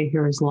to stay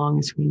here as long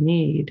as we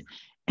need.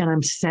 And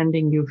I'm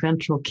sending you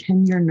ventral.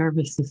 Can your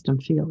nervous system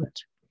feel it?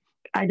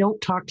 I don't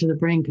talk to the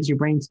brain because your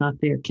brain's not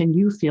there. Can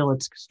you feel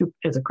it?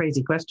 It's a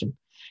crazy question.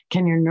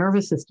 Can your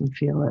nervous system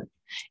feel it?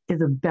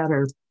 Is a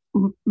better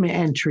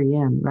entry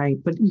in, right?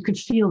 But you could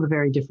feel the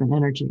very different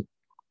energy,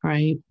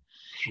 right?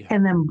 Yeah.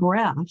 And then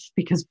breath,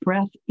 because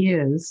breath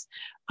is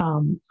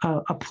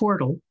a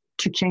portal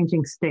to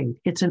changing state.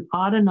 It's an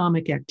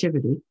autonomic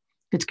activity.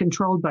 It's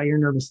controlled by your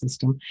nervous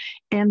system,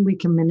 and we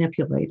can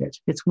manipulate it.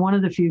 It's one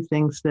of the few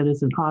things that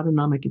is an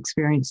autonomic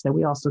experience that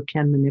we also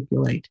can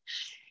manipulate.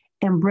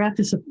 And breath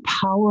is a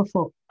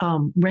powerful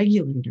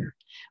regulator.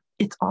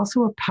 It's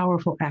also a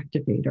powerful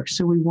activator.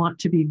 So we want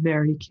to be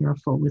very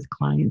careful with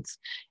clients.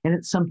 And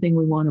it's something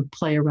we want to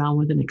play around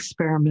with and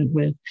experiment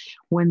with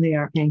when they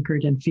are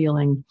anchored and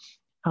feeling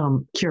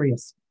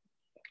curious.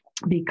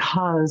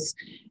 Because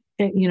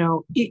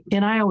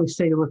and I always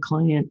say to a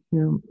client,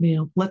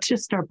 let's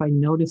just start by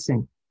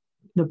noticing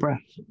the breath,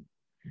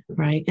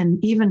 right?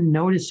 And even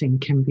noticing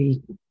can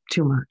be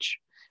too much.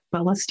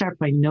 But let's start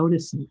by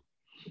noticing,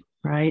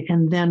 right?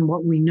 And then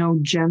what we know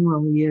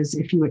generally is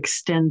if you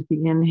extend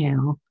the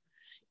inhale,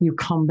 you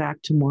come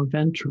back to more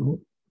ventral,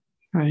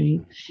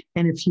 right?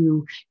 And if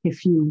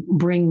you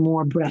bring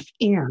more breath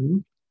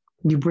in,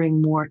 you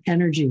bring more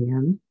energy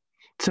in.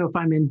 So if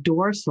I'm in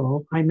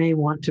dorsal, I may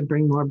want to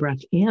bring more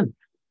breath in.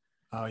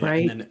 Oh, yeah.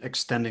 Right? And then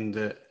extending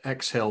the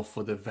exhale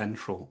for the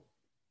ventral.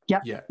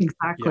 Yep, Yeah.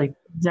 exactly.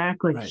 Yeah.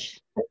 Exactly. Right.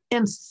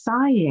 And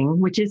sighing,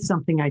 which is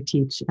something I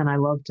teach and I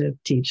love to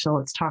teach. So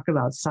let's talk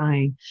about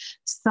sighing.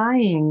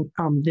 Sighing,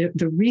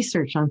 the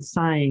research on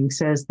sighing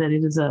says that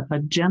it is a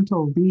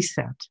gentle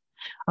reset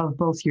of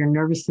both your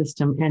nervous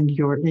system and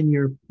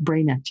your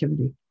brain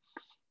activity.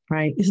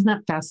 Right? Isn't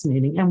that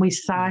fascinating? And we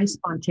sigh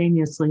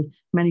spontaneously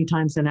many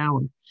times an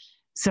hour.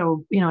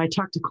 So, I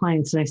talk to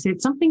clients and I say,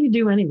 it's something you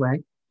do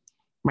anyway,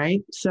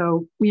 right?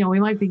 So, we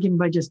might begin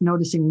by just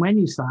noticing when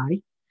you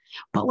sigh,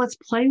 but let's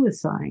play with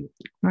sighing,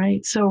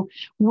 right? So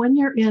when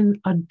you're in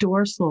a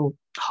dorsal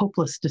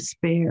hopeless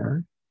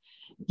despair,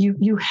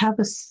 you have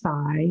a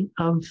sigh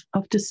of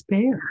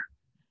despair,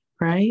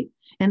 right?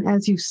 And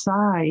as you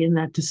sigh in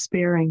that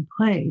despairing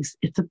place,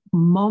 it's a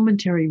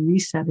momentary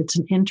reset. It's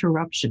an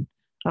interruption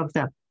of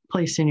that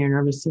place in your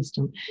nervous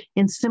system.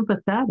 In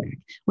sympathetic,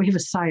 we have a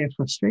sigh of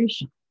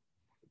frustration,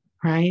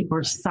 right? Or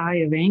a sigh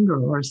of anger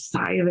or a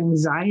sigh of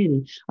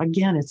anxiety.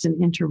 Again, it's an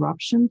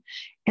interruption.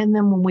 And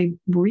then when we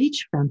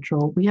reach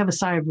ventral, we have a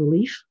sigh of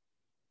relief.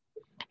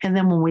 And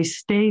then when we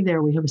stay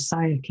there, we have a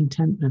sigh of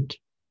contentment.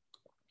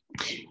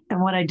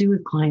 And what I do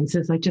with clients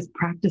is I just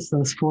practice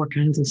those 4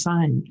 kinds of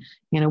sighing.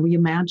 We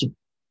imagine,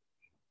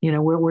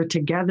 we're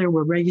together,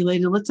 we're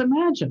regulated. Let's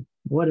imagine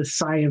what a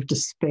sigh of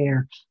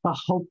despair, a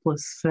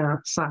hopeless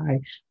sigh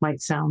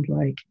might sound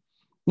like.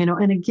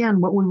 And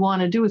again, what we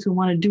want to do is we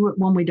want to do it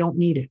when we don't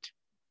need it,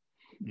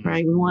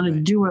 right? We want to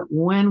do it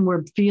when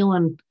we're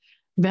feeling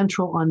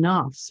ventral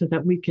enough so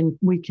that we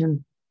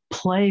can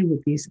play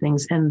with these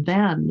things. And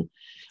then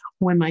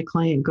when my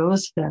client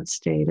goes to that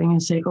state, I'm going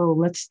to say, oh,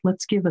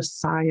 let's give a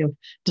sigh of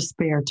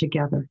despair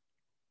together,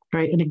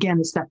 right? And again,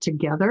 it's that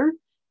together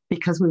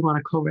because we want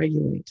to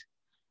co-regulate,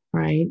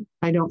 right?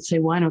 I don't say,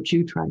 why don't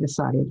you try a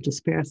sigh of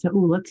despair? I say,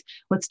 oh,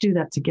 let's do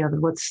that together.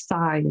 Let's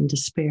sigh in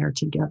despair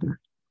together,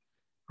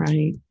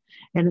 right?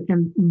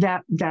 And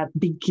that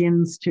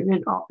begins to,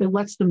 it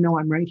lets them know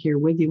I'm right here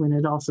with you. And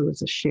it also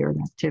is a shared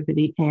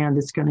activity and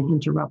it's going to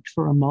interrupt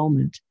for a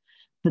moment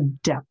the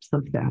depth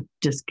of that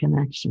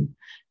disconnection,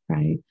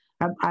 right?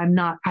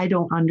 I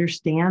don't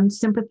understand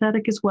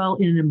sympathetic as well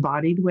in an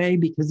embodied way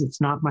because it's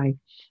not my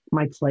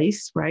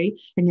place, right?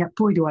 And yet,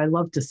 boy, do I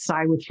love to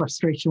sigh with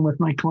frustration with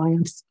my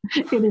clients.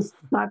 It is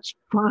such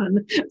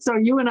fun. So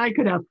you and I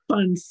could have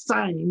fun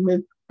sighing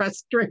with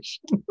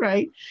frustration,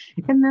 right?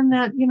 And then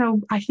that,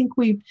 I think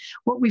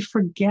what we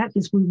forget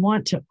is we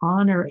want to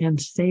honor and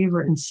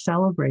savor and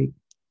celebrate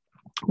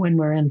when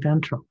we're in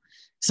ventral.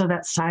 So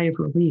that sigh of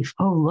relief,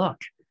 oh,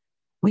 look,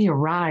 we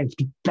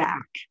arrived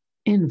back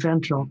in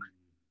ventral.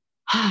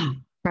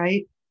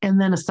 Right? And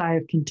then a sigh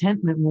of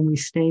contentment when we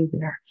stay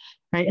there,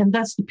 right? And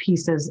that's the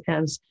piece as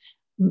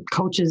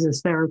coaches,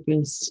 as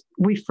therapists,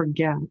 we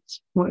forget.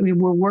 When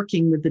we're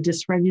working with the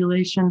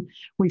dysregulation,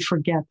 we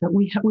forget that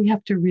we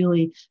have to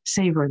really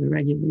savor the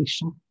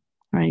regulation,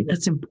 right?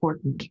 That's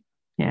important.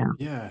 Yeah.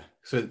 Yeah.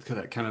 So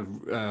that kind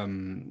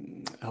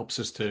of helps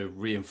us to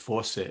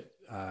reinforce it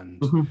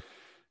and,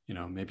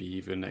 maybe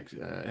even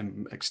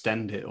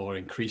extend it or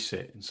increase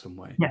it in some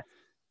way. Yeah.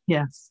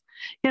 Yes.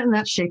 Yeah, and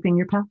that's shaping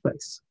your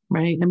pathways,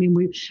 right? I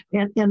mean,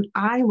 and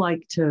I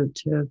like to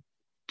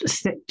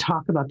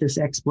talk about this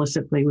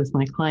explicitly with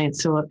my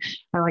clients. So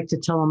I like to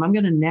tell them, I'm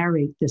going to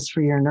narrate this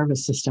for your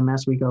nervous system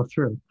as we go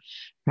through,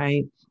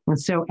 right? And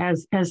so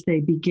as they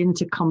begin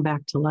to come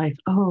back to life,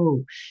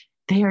 oh,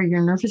 your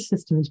nervous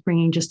system is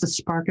bringing just a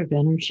spark of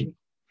energy,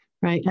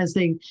 right? As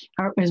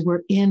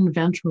we're in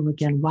ventral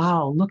again,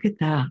 wow, look at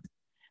that.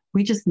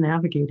 We just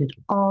navigated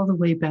all the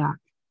way back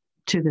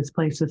to this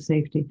place of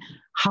safety.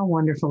 How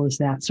wonderful is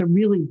that? So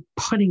really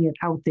putting it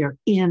out there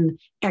in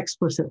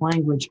explicit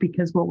language,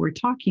 because what we're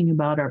talking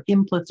about are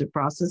implicit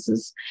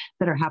processes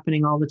that are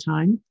happening all the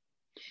time.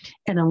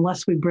 And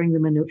unless we bring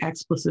them into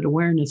explicit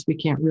awareness, we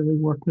can't really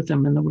work with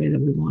them in the way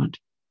that we want.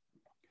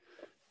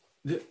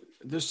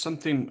 There's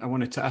something I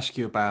wanted to ask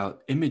you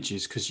about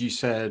images, because you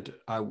said,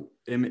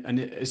 and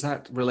is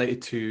that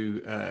related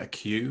to a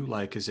cue,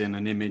 like as in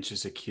an image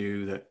as a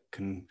cue that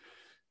can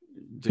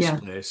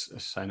display a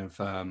sign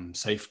of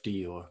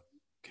safety or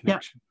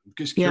connection? I'm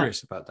just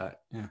curious about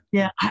that.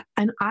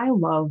 And I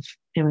love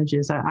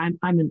images. I'm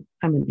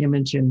an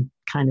image and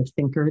kind of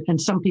thinker, and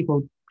some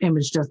people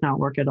image does not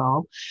work at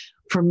all.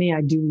 For me,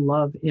 I do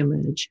love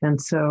image, and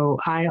so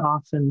I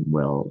often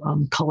will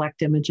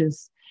collect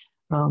images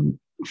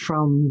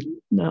from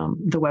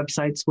the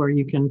websites where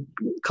you can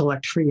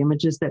collect free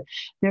images. That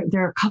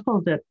there are a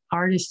couple that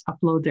artists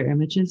upload their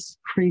images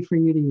free for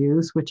you to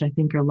use, which I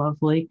think are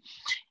lovely.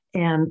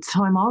 And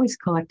so I'm always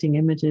collecting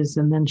images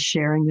and then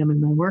sharing them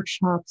in my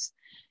workshops.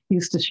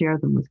 used to share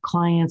them with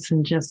clients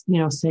and just,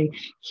 say,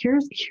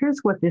 here's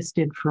what this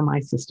did for my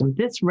system.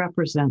 This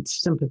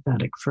represents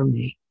sympathetic for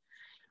me.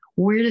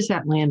 Where does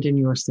that land in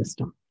your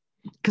system?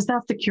 Because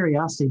that's the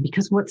curiosity,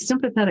 because what's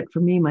sympathetic for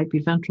me might be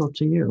ventral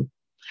to you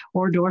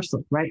or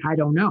dorsal, right? I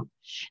don't know.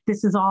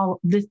 This is all,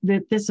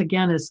 this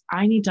again is,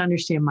 I need to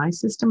understand my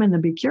system and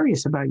then be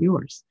curious about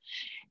yours.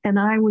 And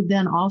I would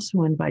then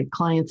also invite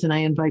clients, and I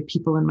invite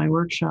people in my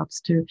workshops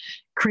to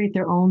create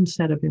their own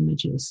set of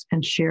images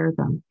and share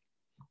them,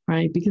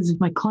 right? Because if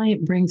my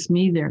client brings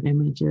me their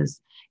images,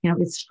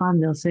 it's fun.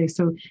 They'll say,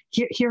 so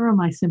here are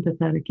my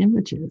sympathetic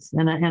images.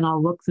 And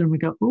I'll look through them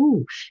and go,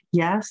 ooh,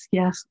 yes,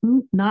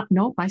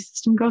 no, my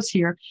system goes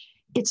here.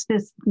 It's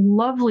this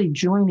lovely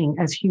joining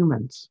as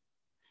humans,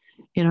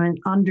 and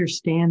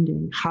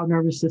understanding how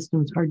nervous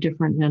systems are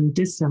different and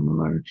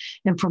dissimilar.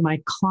 And for my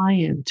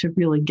client to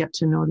really get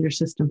to know their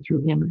system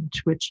through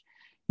image, which,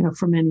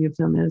 for many of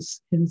them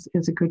is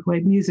a good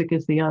way. Music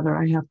is the other.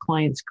 I have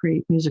clients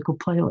create musical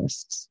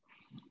playlists,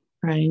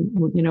 right?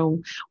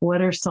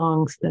 What are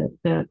songs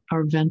that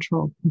are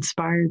ventral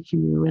inspired for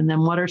you? And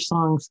then what are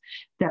songs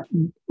that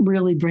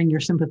really bring your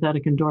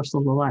sympathetic and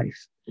dorsal to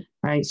life,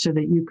 right? So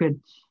that you could,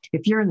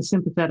 if you're in a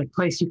sympathetic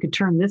place, you could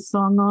turn this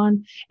song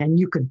on and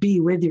you could be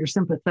with your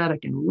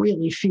sympathetic and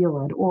really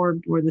feel it, or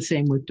the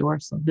same with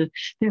dorsal.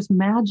 There's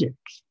magic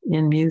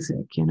in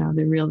music,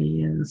 there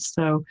really is.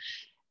 So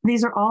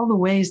these are all the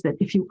ways that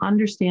if you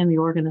understand the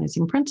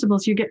organizing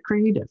principles, you get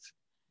creative,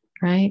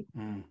 right?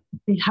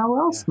 How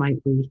else might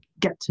we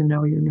get to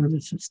know your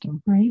nervous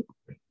system, right?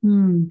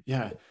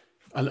 Yeah,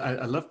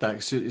 I love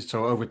that.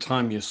 So over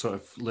time, you're sort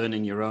of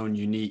learning your own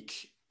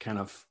unique kind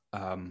of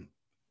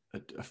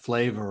a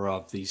flavor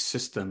of these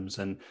systems,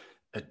 and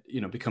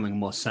becoming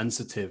more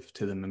sensitive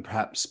to them, and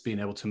perhaps being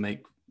able to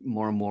make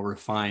more and more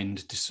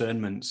refined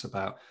discernments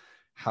about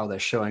how they're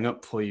showing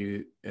up for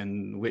you,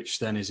 and which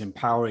then is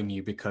empowering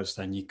you, because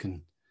then you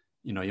can,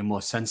 you're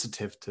more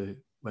sensitive to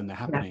when they're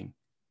happening.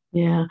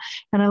 Yeah.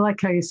 And I like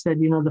how you said,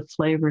 the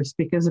flavors,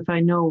 because if I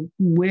know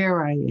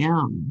where I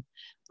am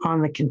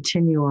on the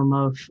continuum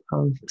of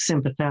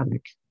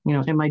sympathetic,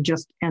 am I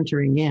just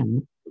entering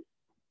in?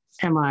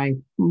 Am I,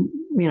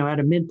 at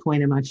a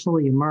midpoint, am I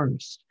fully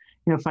immersed?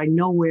 If I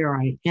know where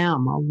I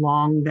am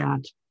along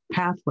that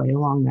pathway,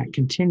 along that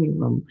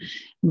continuum,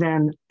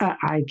 then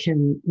I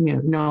can,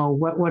 know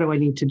what do I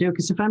need to do?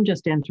 Because if I'm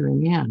just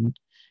entering in,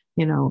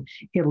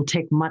 it'll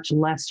take much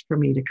less for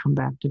me to come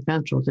back to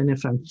ventral than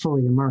if I'm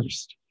fully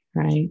immersed,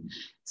 right?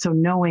 So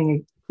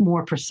knowing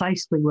more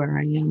precisely where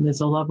I am is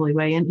a lovely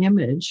way. And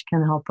image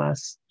can help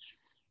us,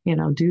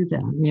 do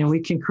that. We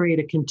can create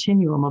a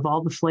continuum of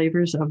all the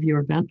flavors of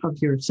your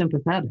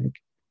sympathetic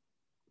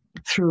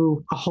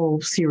through a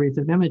whole series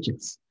of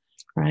images,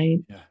 right?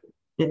 Yeah.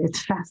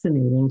 It's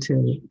fascinating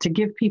to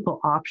give people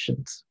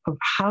options of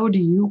how do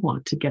you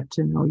want to get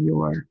to know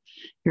your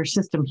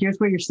system. Here's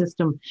where your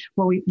system,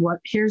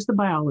 here's the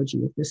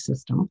biology of this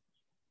system.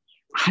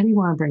 How do you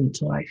want to bring it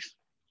to life?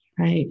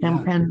 Right.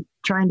 Yeah. And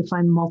trying to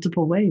find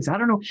multiple ways. I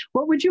don't know.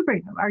 What would you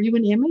bring? Are you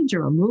an image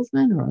or a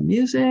movement or a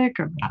music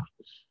or?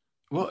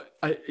 Well,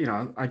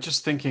 I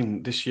just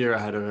thinking this year I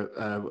had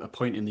a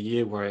point in the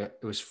year where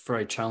it was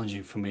very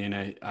challenging for me, and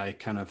I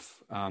kind of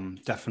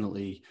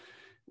definitely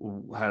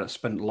had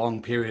spent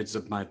long periods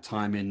of my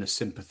time in the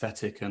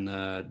sympathetic and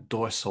the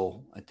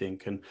dorsal, I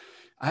think, and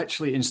I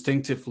actually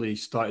instinctively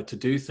started to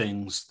do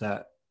things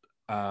that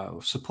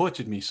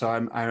supported me. So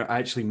I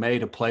actually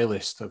made a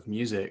playlist of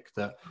music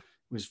that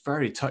was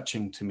very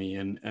touching to me,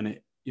 and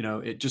it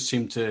it just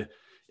seemed to.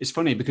 It's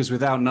funny because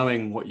without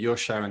knowing what you're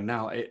sharing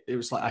now, it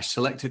was like I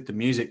selected the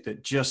music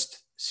that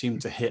just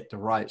seemed to hit the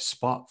right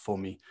spot for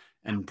me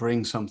and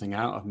bring something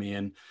out of me.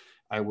 And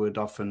I would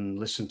often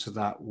listen to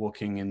that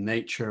walking in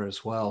nature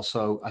as well.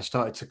 So I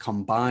started to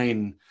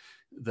combine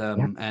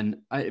them. Yeah. And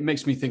it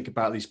makes me think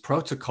about these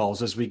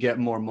protocols as we get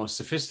more and more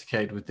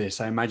sophisticated with this.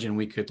 I imagine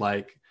we could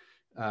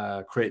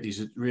create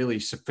these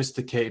really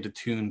sophisticated,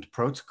 attuned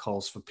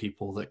protocols for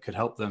people that could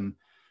help them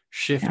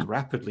shift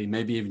rapidly,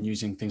 maybe even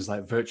using things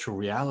like virtual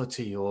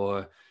reality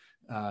or,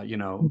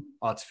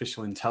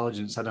 artificial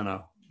intelligence. I don't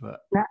know.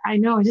 But I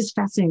know it's just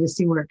fascinating to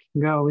see where it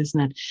can go,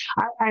 isn't it?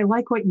 I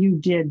like what you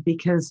did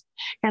because,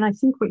 and I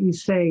think what you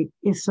say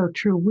is so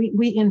true.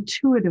 We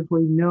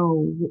intuitively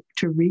know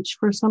to reach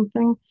for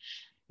something.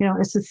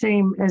 It's the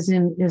same as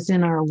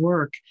in our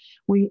work.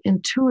 We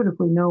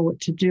intuitively know what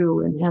to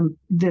do, and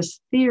this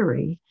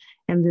theory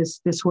and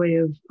this way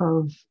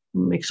of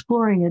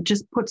exploring it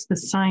just puts the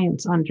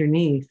science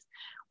underneath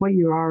what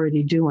you're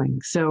already doing.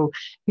 So,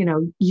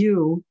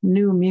 you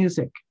knew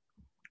music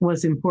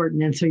was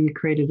important, and so you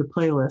created a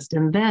playlist,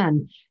 and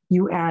then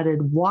you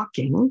added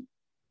walking,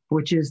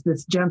 which is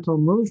this gentle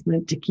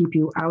movement to keep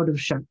you out of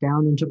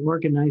shutdown and to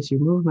organize your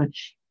movement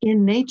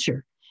in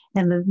nature.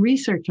 And the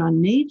research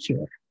on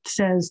nature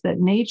says that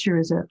nature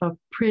is a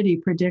pretty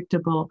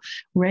predictable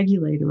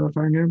regulator of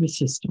our nervous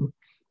system,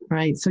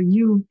 right? So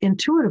you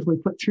intuitively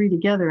put three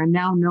together, and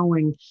now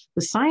knowing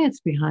the science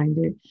behind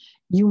it,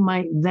 you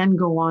might then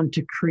go on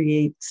to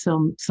create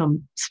some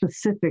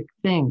specific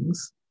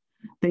things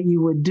that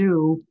you would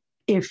do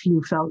if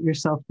you felt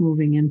yourself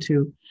moving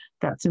into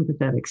that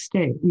sympathetic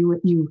state.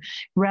 You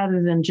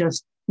rather than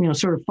just,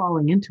 sort of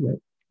falling into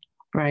it,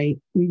 right?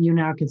 You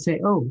now can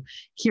say, oh,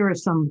 here are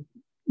some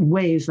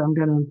ways I'm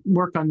going to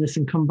work on this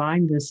and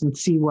combine this and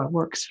see what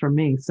works for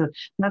me. So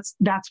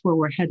that's where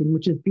we're heading,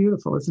 which is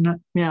beautiful, isn't it?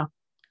 Yeah.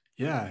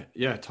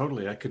 Yeah,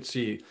 totally. I could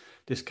see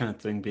this kind of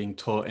thing being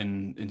taught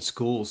in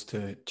schools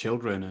to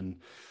children,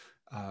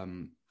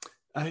 and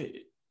I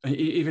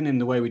even in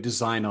the way we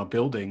design our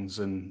buildings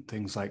and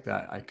things like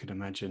that. I could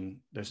imagine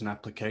there's an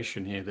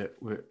application here that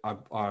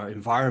our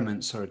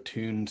environments are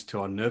attuned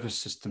to our nervous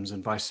systems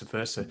and vice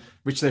versa,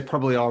 which they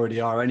probably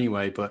already are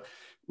anyway. But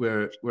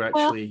we're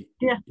actually,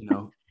 yeah.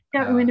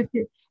 Yeah, I mean,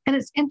 and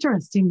it's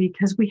interesting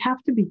because we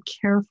have to be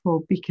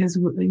careful because,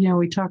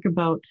 we talk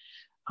about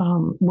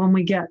when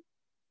we get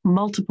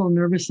multiple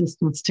nervous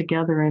systems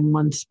together in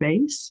one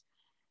space,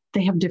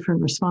 they have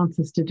different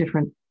responses to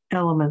different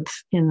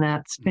elements in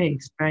that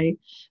space, right?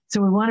 So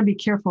we want to be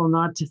careful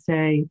not to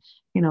say,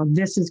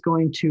 this is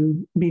going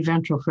to be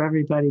ventral for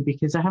everybody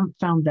because I haven't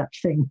found that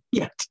thing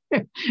yet.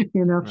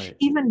 Right.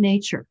 Even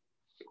nature,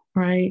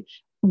 right?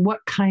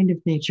 What kind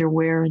of nature,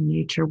 where in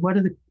nature, what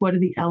are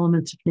the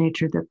elements of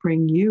nature that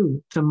bring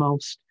you the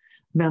most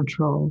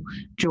ventral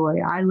joy?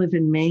 I live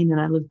in Maine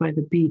and I live by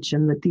the beach,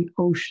 and that the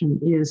ocean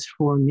is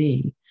for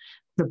me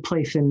the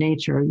place in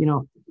nature.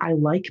 I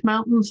like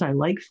mountains, I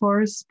like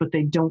forests, but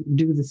they don't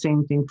do the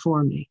same thing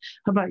for me.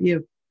 How about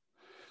you?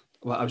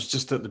 Well, I was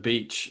just at the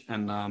beach,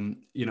 and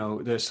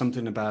there's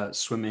something about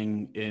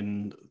swimming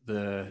in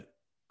the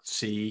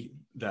sea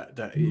that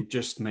it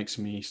just makes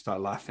me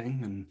start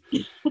laughing, and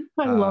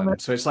I love it.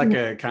 so it's like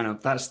a kind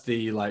of, that's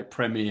the like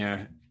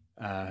premier,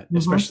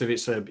 especially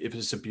if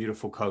it's a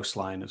beautiful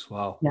coastline as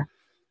well.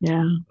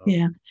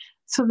 Yeah.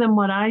 So then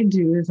what I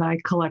do is I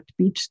collect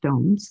beach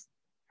stones,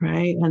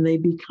 right? And they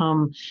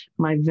become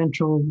my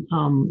ventral,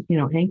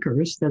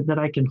 anchors that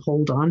I can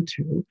hold on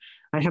to.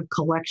 I have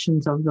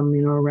collections of them,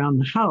 around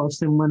the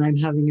house. And when I'm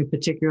having a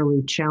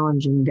particularly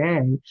challenging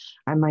day,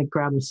 I might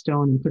grab a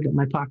stone and put it in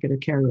my pocket or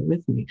carry it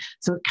with me.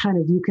 So it kind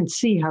of, you can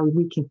see how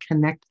we can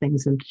connect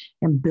things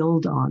and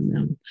build on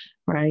them,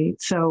 right?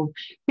 So,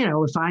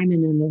 if I'm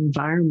in an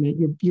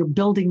environment, you're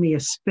building me a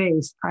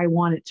space, I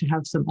want it to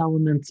have some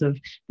elements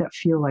that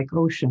feel like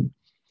ocean.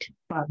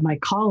 But my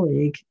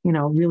colleague,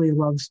 really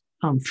loves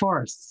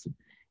forests.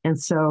 And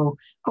so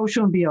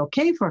ocean would be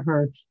okay for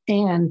her.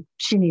 And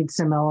she needs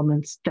some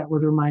elements that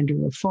would remind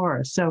her of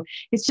forest. So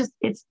this is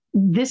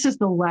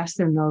the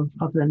lesson of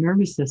the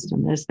nervous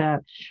system, is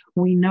that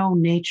we know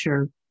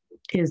nature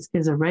is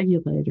a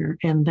regulator.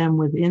 And then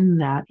within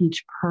that,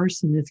 each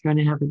person is going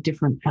to have a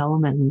different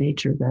element in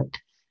nature that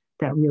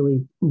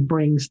really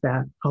brings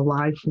that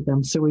alive for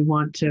them. So we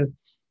want to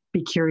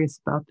be curious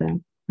about that.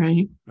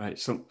 Right.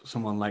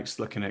 Someone likes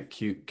looking at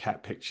cute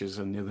cat pictures,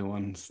 and the other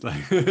one's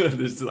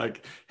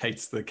like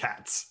hates the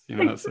cats. So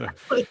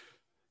exactly.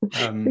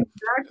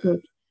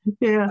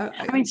 Yeah.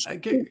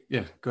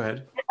 Go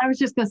ahead. I was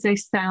just going to say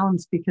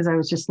sounds because I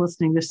was just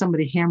listening. There's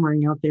somebody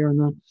hammering out there in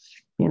the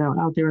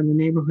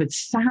neighborhood.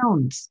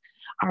 Sounds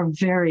are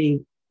very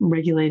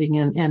regulating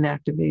and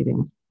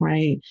activating,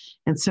 right?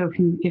 And so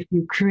if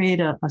you create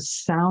a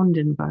sound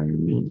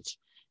environment,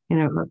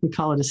 we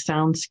call it a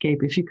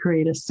soundscape. If you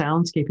create a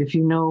soundscape, if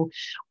you know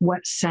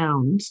what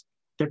sounds,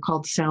 they're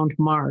called sound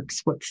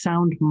marks, what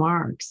sound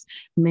marks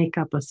make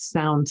up a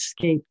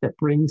soundscape that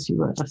brings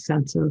you a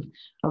sense of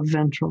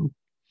ventral,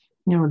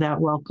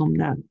 that welcome,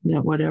 that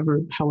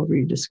whatever, however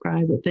you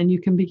describe it, then you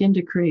can begin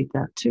to create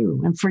that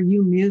too. And for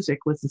you,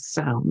 music was a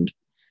sound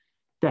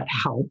that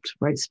helped,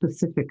 right?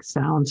 Specific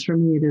sounds. For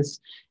me, it is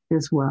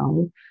as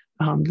well.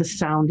 The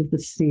sound of the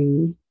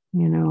sea.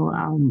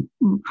 When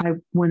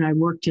I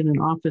worked in an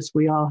office,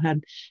 we all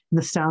had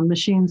the sound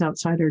machines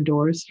outside our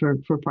doors for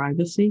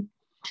privacy.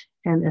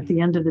 And at the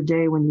end of the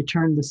day, when you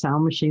turned the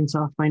sound machines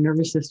off, my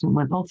nervous system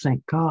went, oh,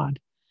 thank God.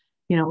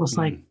 It was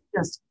like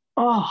just,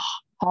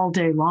 all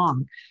day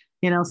long.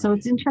 So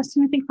it's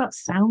interesting to think about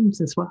sounds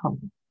as well.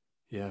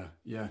 Yeah.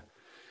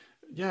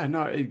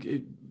 No,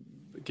 it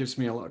gives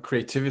me a lot of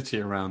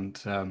creativity around,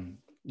 the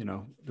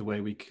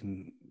way we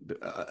can,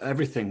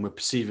 everything, we're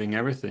perceiving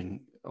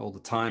everything all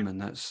the time,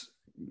 and that's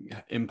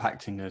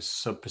impacting us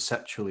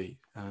subperceptually.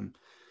 And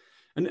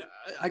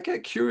I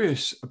get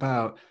curious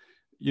about,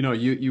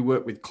 you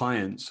work with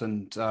clients,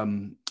 and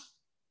when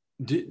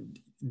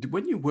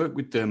you work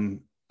with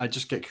them, I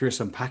just get curious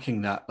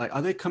unpacking that. Like,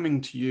 are they coming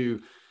to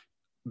you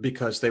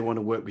because they want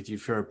to work with you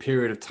for a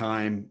period of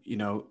time,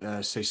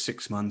 say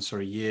 6 months or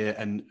a year,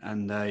 and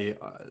they,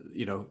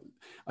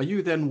 are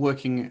you then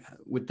working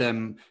with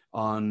them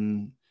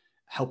on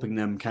helping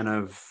them kind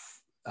of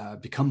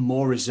become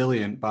more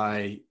resilient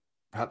by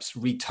perhaps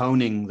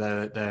retoning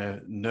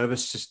their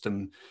nervous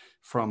system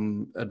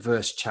from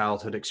adverse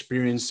childhood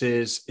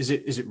experiences? Is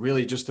it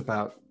really just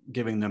about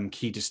giving them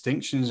key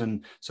distinctions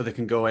and so they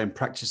can go away and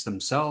practice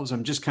themselves?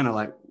 I'm just kind of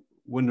like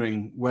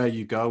wondering where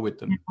you go with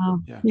them.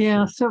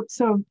 Yeah. So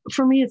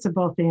for me, it's a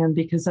both and,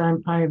 because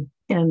I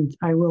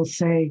will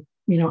say,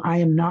 I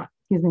am not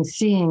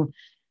seeing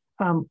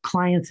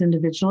clients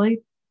individually.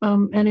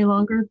 any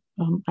longer.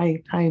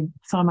 I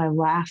saw my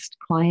last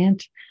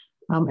client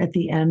at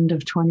the end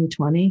of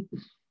 2020.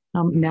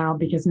 Now,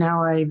 because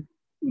now I,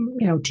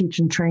 teach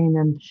and train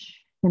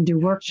and do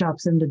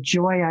workshops, and the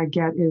joy I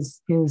get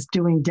is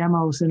doing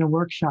demos in a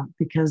workshop,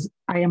 because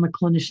I am a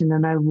clinician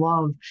and I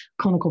love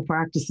clinical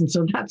practice, and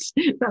so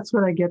that's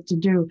what I get to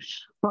do.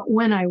 But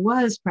when I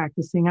was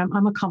practicing,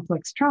 I'm a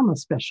complex trauma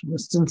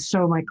specialist, and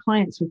so my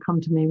clients would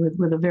come to me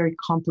with a very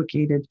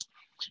complicated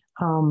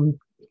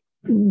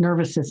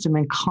nervous system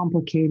and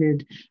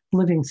complicated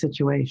living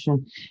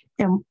situation.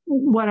 And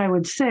what I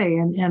would say,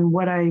 and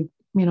what I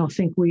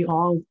think we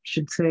all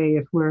should say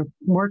if we're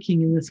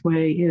working in this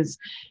way is,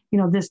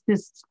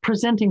 this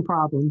presenting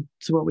problem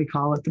is what we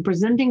call it, the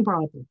presenting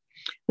problem,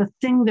 the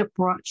thing that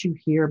brought you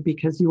here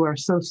because you are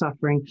so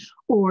suffering,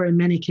 or in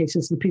many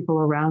cases, the people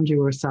around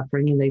you are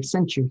suffering and they've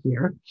sent you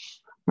here,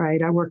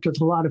 right? I worked with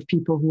a lot of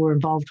people who were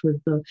involved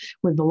with the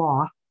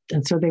law,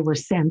 and so they were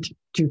sent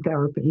to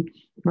therapy,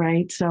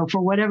 right? So for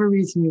whatever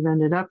reason you've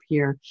ended up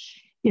here,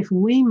 if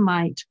we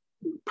might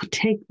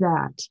take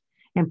that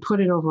and put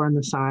it over on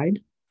the side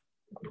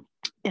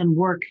and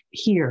work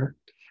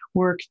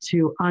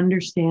to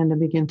understand and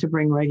begin to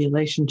bring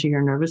regulation to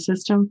your nervous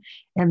system,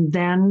 and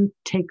then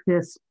take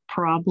this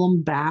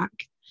problem back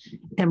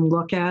and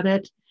look at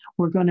it,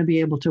 we're going to be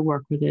able to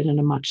work with it in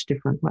a much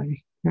different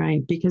way,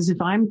 right? Because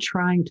if I'm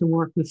trying to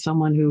work with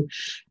someone who,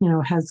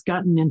 has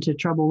gotten into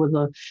trouble with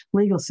the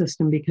legal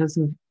system because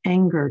of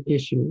anger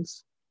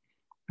issues,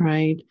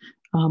 right?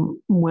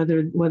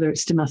 Whether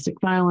it's domestic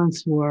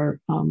violence or,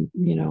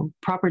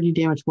 property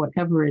damage,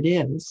 whatever it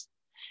is,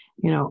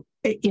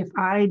 if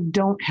I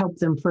don't help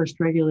them first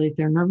regulate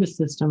their nervous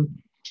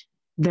system,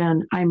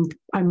 then I'm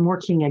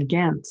working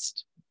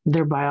against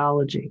their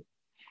biology,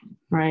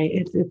 right?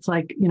 It's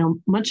like,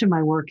 much of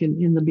my work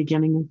in the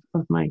beginning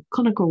of my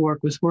clinical work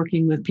was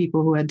working with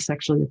people who had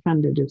sexually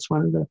offended. It's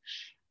one of the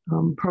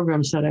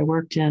programs that I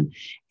worked in.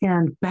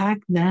 And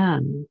back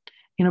then,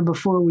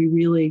 before we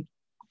really,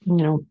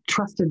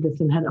 trusted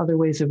this and had other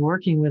ways of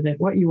working with it,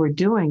 what you were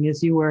doing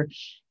is you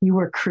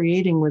were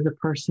creating with the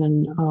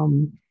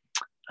person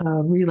a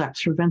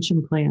relapse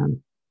prevention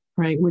plan,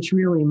 right? Which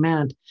really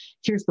meant,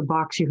 here's the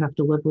box you have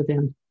to live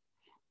within,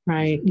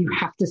 right? You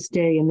have to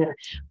stay in there,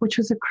 which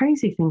was a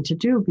crazy thing to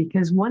do,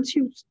 because once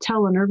you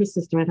tell a nervous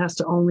system it has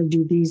to only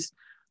do these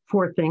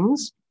 4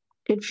 things,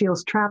 it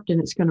feels trapped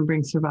and it's going to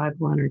bring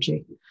survival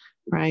energy,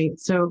 right?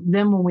 So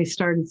then when we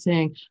started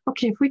saying,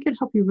 okay, if we could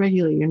help you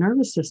regulate your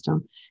nervous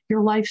system,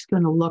 your life's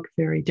going to look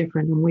very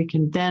different. And we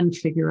can then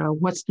figure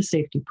out what's the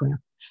safety plan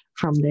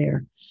from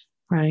there,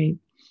 right?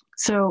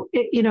 So,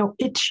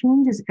 it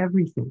changes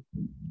everything.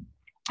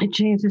 It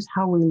changes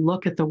how we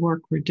look at the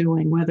work we're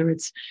doing, whether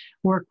it's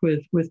work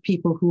with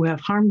people who have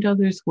harmed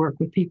others, work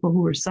with people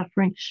who are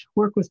suffering,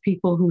 work with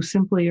people who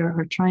simply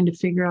are trying to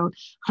figure out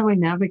how I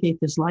navigate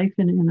this life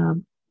in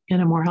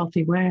a more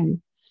healthy way,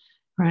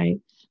 right?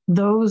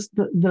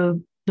 The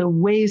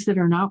ways that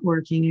are not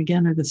working,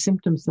 again, are the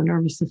symptoms the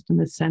nervous system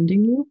is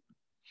sending you.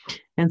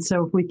 And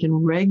so if we can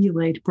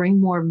regulate, bring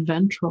more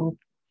ventral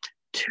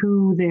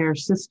to their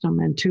system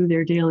and to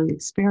their daily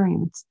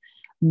experience,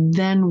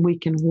 then we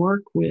can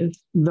work with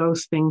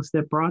those things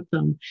that brought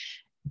them.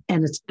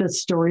 And the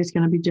story is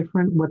going to be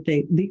different.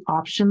 The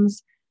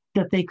options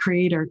that they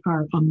create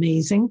are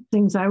amazing,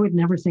 things I would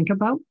never think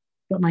about.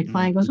 But my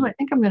client goes, oh, I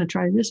think I'm going to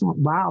try this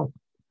one. Wow,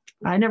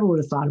 I never would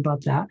have thought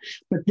about that.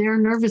 But their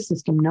nervous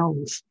system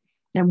knows.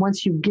 And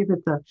once you give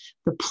it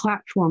the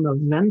platform of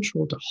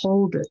ventral to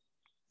hold it,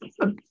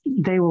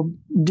 they will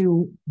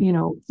do,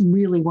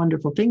 really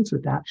wonderful things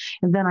with that.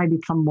 And then I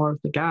become more of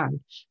the guide.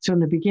 So in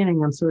the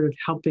beginning, I'm sort of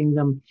helping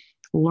them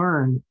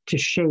learn to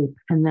shape,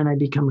 and then I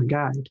become a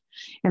guide.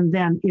 And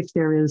then if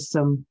there is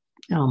some,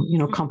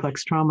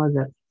 complex trauma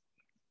that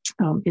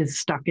is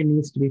stuck and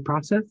needs to be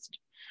processed,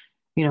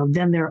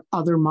 then there are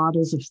other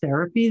models of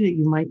therapy that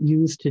you might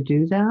use to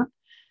do that.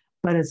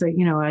 But as I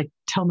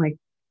tell my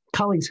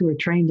colleagues who are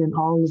trained in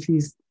all of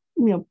these,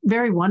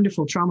 very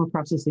wonderful trauma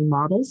processing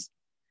models,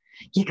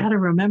 you got to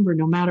remember,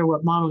 no matter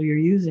what model you're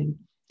using,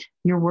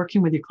 you're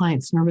working with your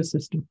client's nervous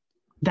system.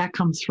 That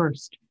comes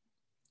first.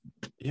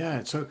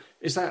 Yeah. So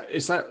is that,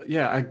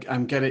 yeah,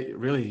 I'm getting it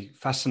really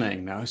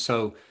fascinating now.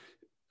 So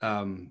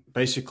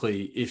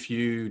basically, if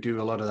you do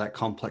a lot of that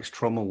complex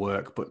trauma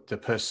work, but the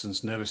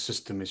person's nervous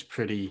system is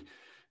pretty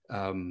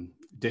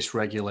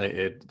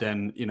dysregulated,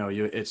 then,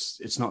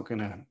 it's not going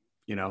to,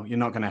 you're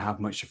not going to have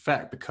much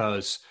effect,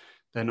 because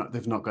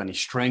they've not got any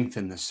strength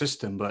in the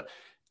system. But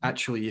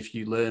actually, if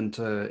you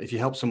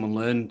help someone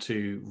learn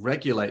to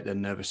regulate their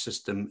nervous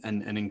system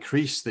and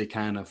increase the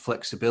kind of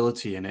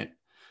flexibility in it,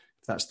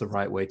 if that's the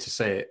right way to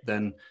say it,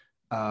 then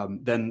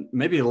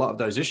maybe a lot of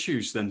those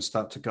issues then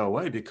start to go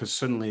away, because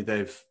suddenly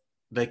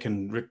they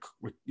can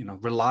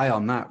rely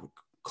on that,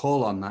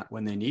 call on that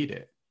when they need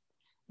it.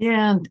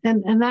 Yeah,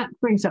 and that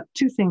brings up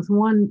 2 things.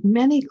 One,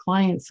 many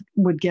clients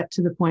would get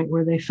to the point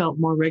where they felt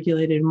more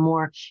regulated,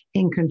 more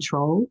in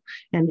control,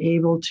 and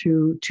able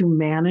to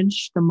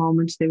manage the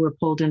moments they were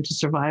pulled into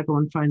survival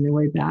and find their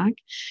way back.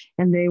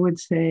 And they would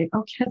say,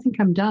 okay, I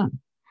think I'm done.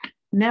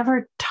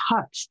 never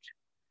touched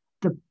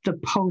the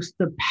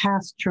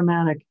past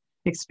traumatic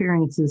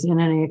experiences in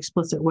any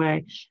explicit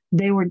way.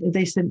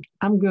 They said,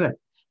 I'm good,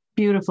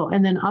 beautiful.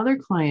 And then other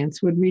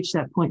clients would reach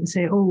that point and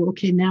say, oh,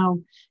 okay, now,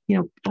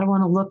 I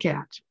want to look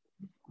at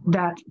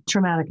that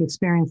traumatic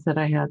experience that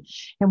I had.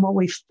 And what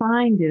we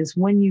find is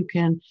when you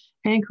can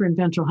anchor in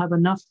ventral, have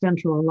enough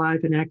ventral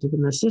alive and active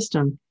in the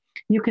system,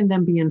 you can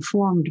then be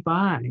informed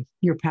by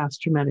your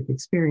past traumatic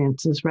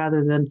experiences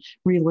rather than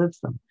relive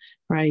them,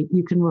 right?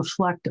 You can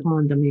reflect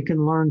on them. You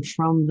can learn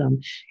from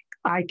them.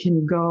 I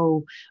can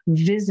go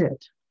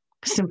visit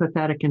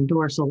sympathetic and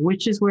dorsal,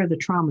 which is where the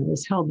trauma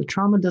is held. The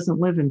trauma doesn't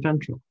live in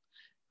ventral,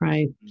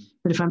 right?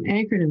 But if I'm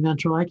anchored in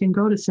ventral, I can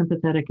go to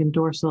sympathetic and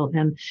dorsal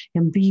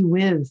and be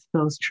with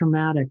those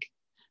traumatic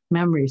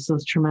memories,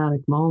 those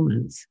traumatic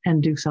moments,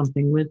 and do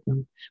something with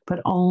them, but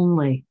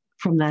only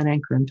from that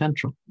anchor in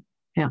ventral.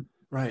 Yeah.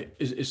 Right.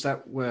 Is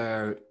that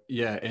where,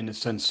 in a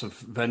sense of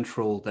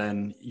ventral,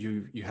 then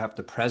you have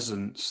the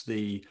presence,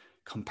 the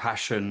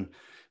compassion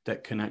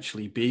that can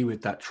actually be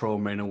with that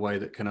trauma in a way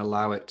that can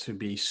allow it to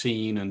be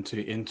seen and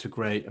to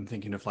integrate? I'm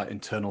thinking of like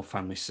internal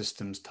family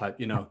systems type,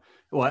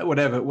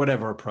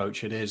 whatever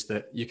approach it is,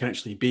 that you can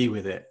actually be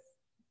with it.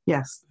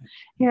 Yes.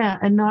 Yeah.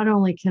 And not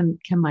only can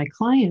my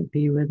client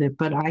be with it,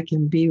 but I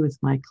can be with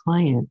my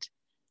client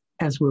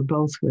as we're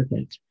both with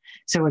it.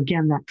 So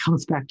again, that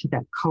comes back to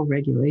that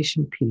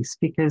co-regulation piece,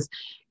 because,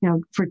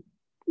 for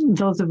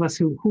those of us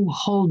who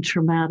hold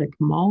traumatic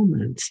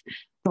moments,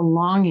 the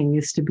longing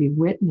is to be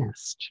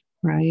witnessed,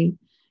 right?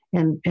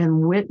 And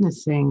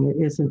witnessing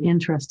is an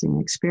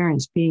interesting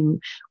experience.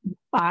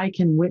 I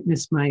can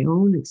witness my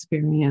own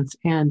experience,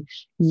 and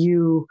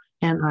you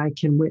and I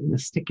can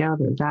witness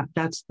together.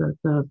 That's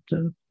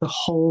the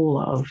whole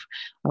of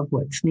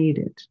what's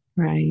needed,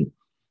 right?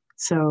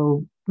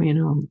 So,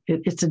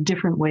 it's a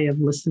different way of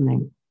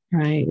listening,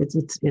 right?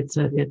 It's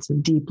a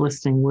deep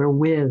listening. We're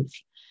with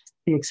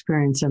the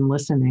experience and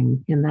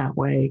listening in that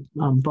way,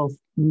 both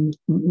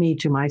me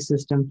to my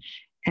system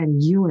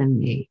and you and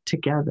me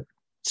together,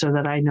 so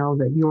that I know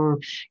that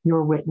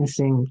you're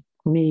witnessing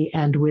me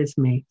and with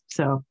me.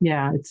 So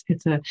yeah,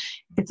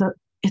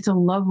 it's a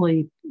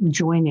lovely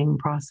joining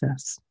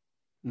process.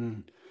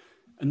 And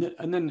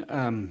then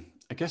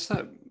I guess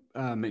that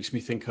makes me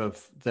think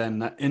of then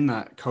that in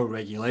that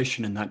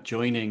co-regulation and that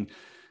joining,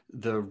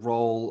 the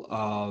role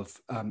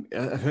of I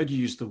heard you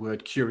use the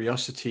word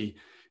curiosity,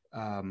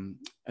 and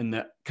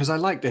that, because I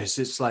like this,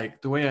 it's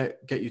like the way I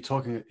hear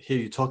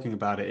you talking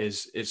about it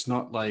is, it's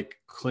not like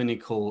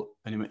clinical,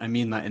 and I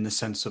mean that in the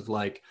sense of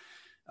like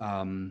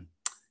we're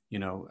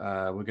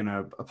going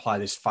to apply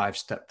this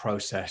 5-step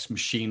process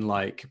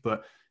machine-like,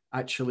 but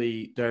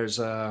actually there's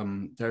a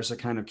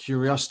kind of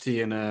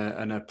curiosity and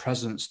a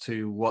presence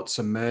to what's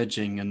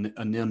emerging and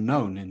the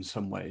unknown in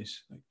some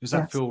ways. Does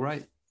that feel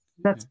right?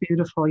 That's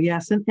beautiful.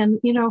 Yes. And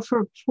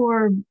for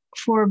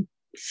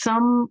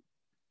some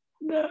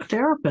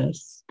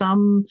therapists,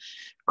 some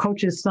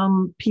coaches,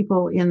 some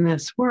people in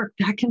this work,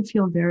 that can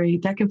feel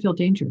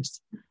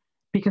dangerous,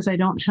 because I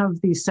don't have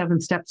these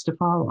 7 steps to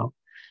follow.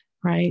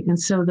 Right. And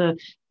so the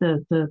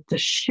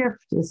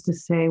shift is to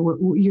say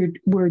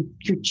you're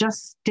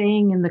just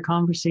staying in the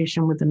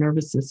conversation with the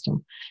nervous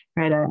system.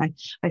 Right.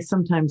 I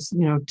sometimes,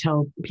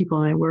 tell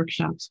people in my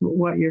workshops,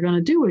 what you're going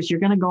to do is you're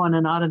going to go on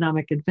an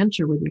autonomic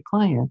adventure with your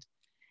client,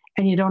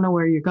 and you don't know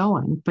where you're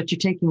going, but you're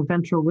taking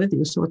ventral with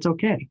you. So it's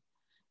okay.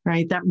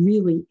 Right. That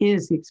really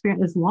is the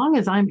experience. As long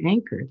as I'm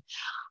anchored,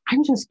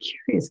 I'm just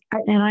curious.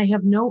 And I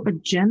have no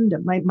agenda.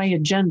 My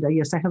agenda,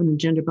 yes, I have an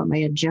agenda, but my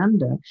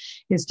agenda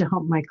is to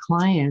help my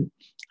client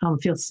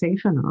feel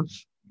safe enough,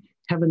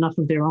 have enough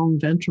of their own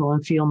ventral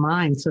and feel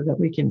mine, so that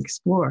we can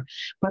explore.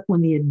 But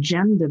when the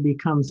agenda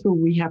becomes,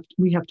 we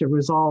have to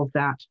resolve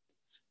that,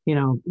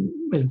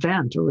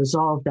 event, or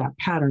resolve that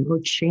pattern, or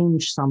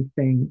change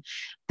something,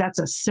 that's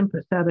a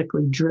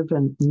sympathetically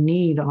driven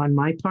need on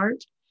my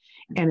part.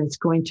 And it's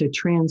going to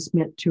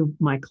transmit to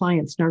my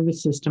client's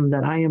nervous system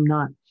that I am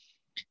not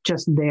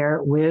just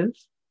there with,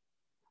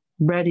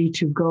 ready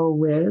to go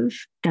with,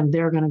 and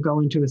they're going to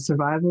go into a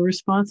survival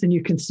response. And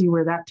you can see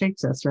where that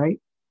takes us, right?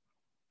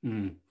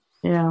 Mm.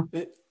 Yeah.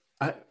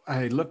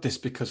 I love this,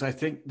 because I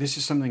think this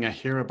is something I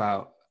hear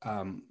about,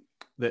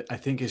 that I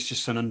think is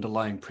just an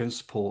underlying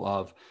principle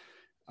of,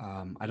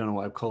 I don't know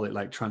what I'd call it,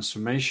 like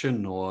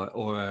transformation or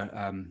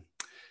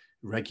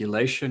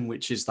regulation,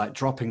 which is like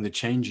dropping the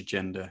change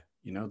agenda,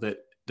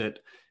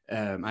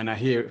 and I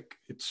hear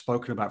it's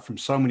spoken about from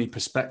so many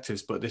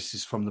perspectives, but this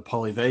is from the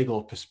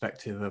polyvagal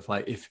perspective of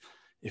like,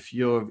 if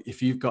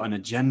you've got an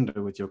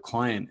agenda with your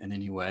client in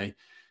any way,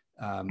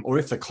 or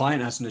if the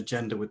client has an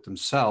agenda with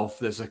themselves,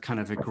 there's a kind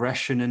of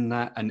aggression in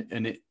that,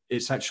 and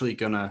it's actually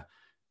going to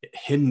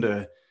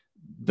hinder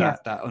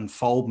that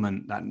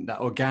unfoldment, that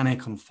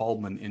organic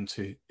unfoldment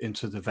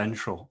into the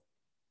ventral.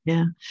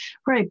 Yeah,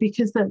 right.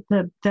 Because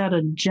that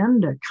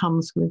agenda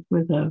comes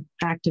with a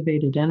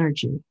activated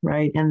energy,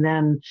 right? And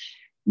then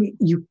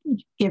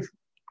if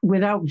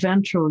without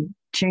ventral,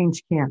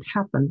 change can't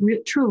happen.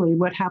 Truly,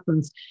 what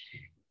happens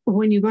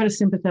when you go to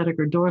sympathetic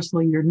or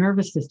dorsal, your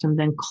nervous system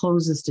then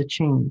closes to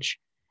change.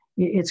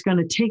 It's going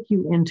to take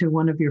you into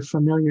one of your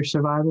familiar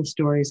survival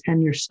stories,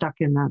 and you're stuck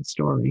in that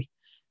story,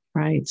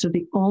 right? So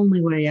the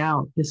only way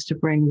out is to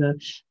bring the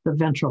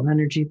ventral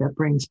energy that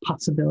brings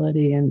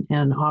possibility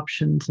and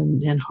options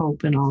and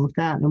hope and all of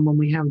that. And when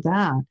we have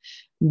that,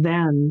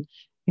 then,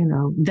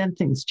 then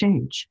things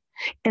change.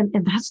 And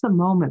that's the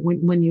moment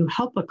when you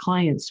help a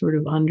client sort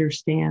of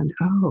understand,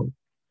 oh,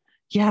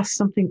 yes,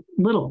 something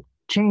little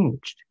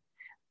changed.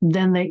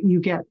 Then you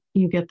get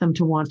them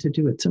to want to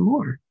do it some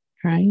more,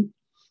 right?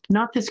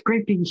 Not this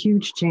great big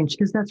huge change,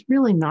 because that's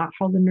really not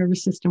how the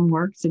nervous system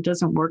works. It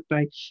doesn't work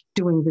by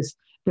doing this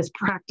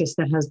practice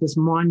that has this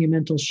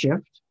monumental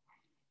shift.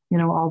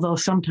 Although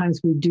sometimes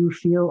we do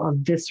feel a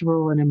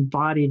visceral and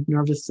embodied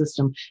nervous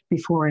system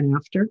before and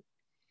after,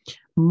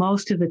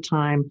 most of the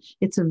time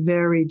it's a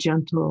very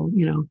gentle,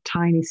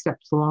 tiny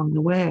steps along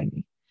the way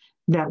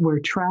that we're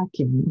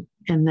tracking.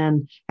 And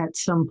then at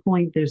some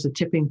point, there's a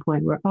tipping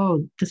point where,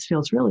 oh, this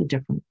feels really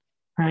different,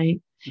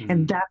 right? Mm-hmm.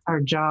 And that's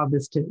our job,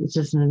 is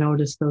just to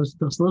notice those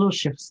little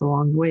shifts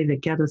along the way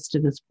that get us to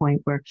this point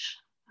where,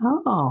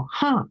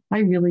 I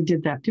really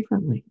did that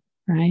differently,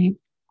 right?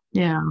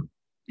 Yeah.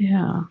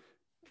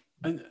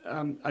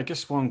 And I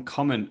guess one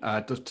comment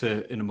I'd love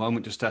to, in a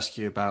moment, just ask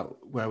you about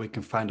where we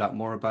can find out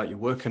more about your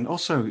work, and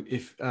also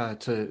if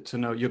to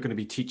know you're going to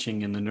be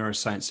teaching in the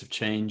neuroscience of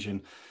change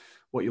and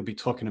what you'll be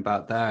talking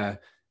about there.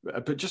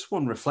 But just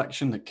one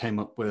reflection that came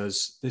up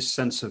was this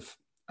sense of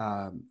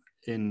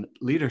in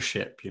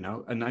leadership,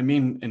 and I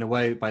mean, in a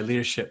way, by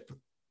leadership,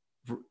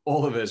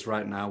 all of us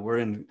right now, we're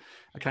in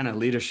a kind of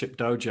leadership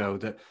dojo,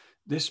 that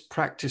this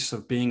practice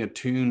of being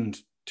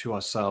attuned to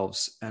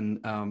ourselves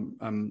and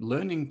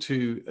learning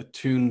to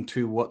attune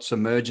to what's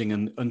emerging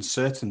and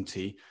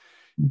uncertainty,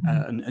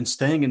 and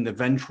staying in the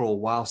ventral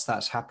whilst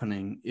that's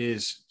happening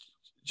is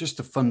just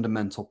a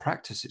fundamental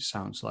practice, it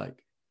sounds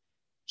like.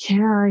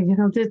 Yeah,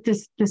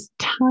 this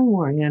time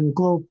we're in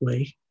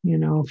globally,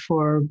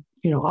 for,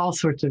 all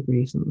sorts of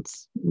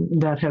reasons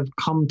that have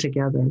come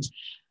together.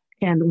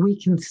 And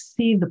we can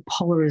see the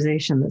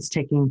polarization that's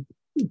taking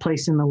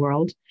place in the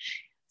world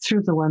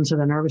through the lens of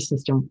the nervous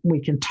system. We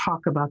can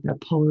talk about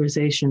that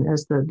polarization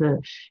as the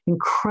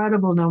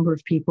incredible number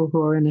of people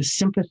who are in a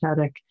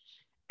sympathetic,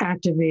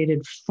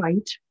 activated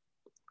fight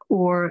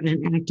or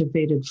an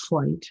activated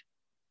flight.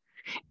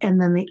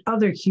 And then the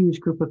other huge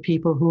group of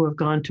people who have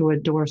gone to a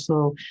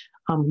dorsal,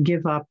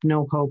 give up,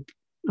 no hope,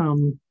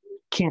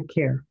 can't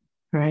care,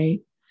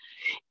 right?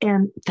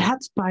 And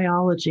that's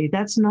biology.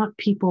 That's not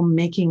people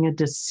making a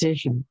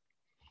decision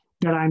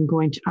that I'm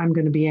going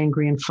to be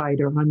angry and fight,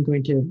 or I'm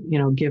going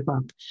to, give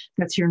up.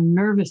 That's your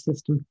nervous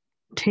system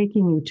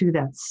taking you to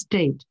that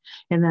state.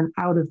 And then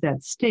out of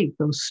that state,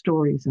 those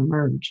stories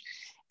emerge.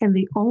 And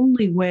the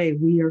only way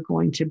we are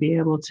going to be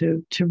able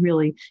to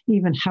really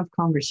even have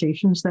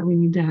conversations that we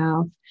need to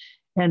have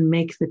and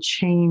make the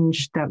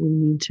change that we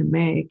need to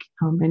make,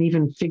 and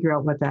even figure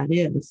out what that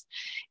is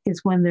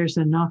when there's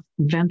enough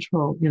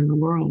ventral in the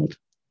world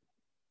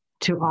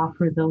to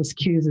offer those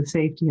cues of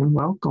safety and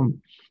welcome,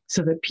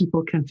 so that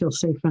people can feel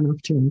safe enough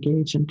to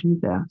engage and do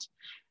that,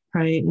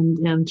 right?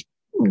 And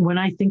when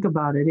I think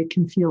about it, it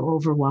can feel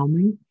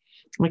overwhelming.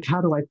 Like,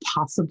 how do I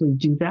possibly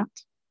do that?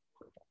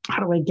 How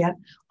do I get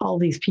all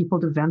these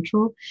people to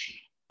ventral?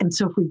 And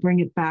so if we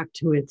bring it back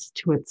to its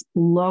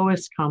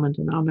lowest common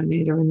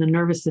denominator, and the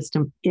nervous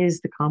system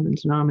is the common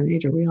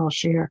denominator we all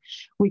share,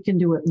 we can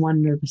do it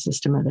one nervous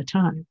system at a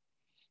time.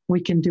 We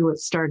can do it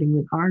starting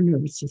with our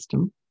nervous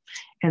system,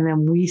 and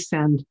then we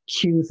send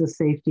cues of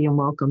safety and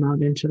welcome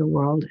out into the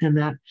world, and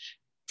that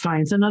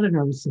finds another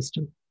nervous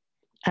system.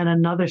 And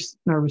another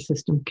nervous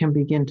system can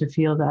begin to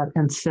feel that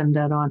and send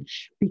that on,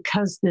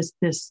 because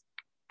this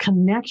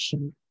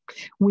connection,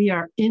 we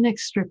are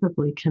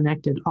inextricably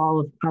connected,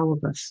 all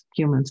of us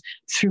humans,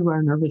 through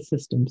our nervous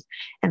systems.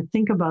 And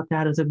think about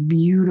that as a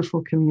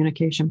beautiful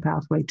communication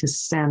pathway to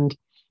send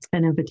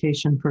an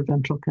invitation for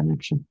ventral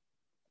connection.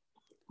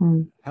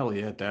 Hell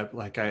yeah, Deb.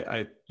 Like,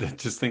 I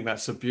just think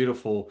that's a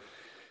beautiful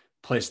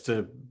place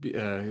to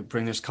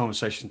bring this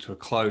conversation to a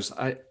close.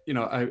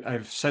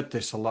 I've said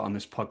this a lot on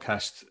this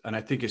podcast, and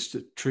I think it's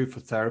true for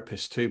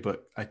therapists too,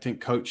 but I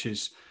think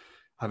coaches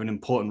have an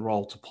important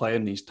role to play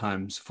in these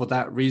times for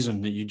that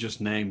reason that you just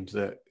named,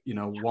 that,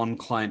 one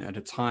client at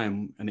a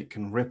time, and it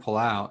can ripple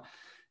out,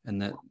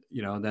 and that,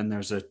 then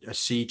there's a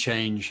sea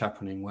change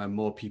happening where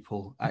more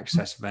people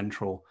access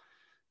ventral.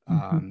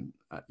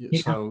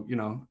 So,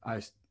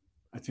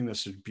 I think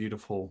that's a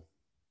beautiful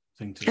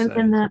thing to say.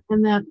 And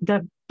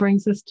that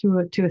brings us to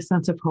a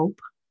sense of hope,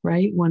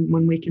 right?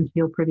 When we can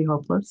feel pretty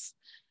hopeless.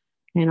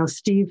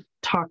 Steve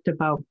talked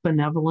about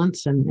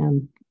benevolence,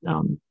 and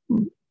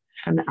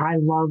I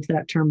love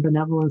that term,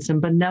 benevolence.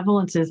 And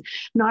benevolence is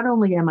not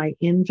only am I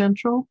in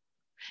ventral,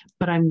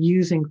 but I'm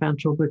using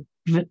ventral.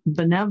 But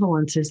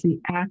benevolence is the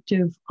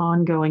active,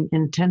 ongoing,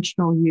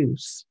 intentional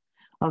use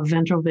of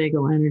ventral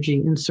vagal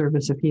energy in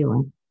service of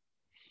healing.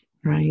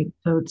 Right.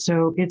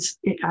 So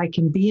I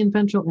can be in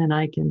ventral, and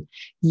I can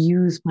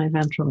use my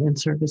ventral in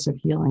service of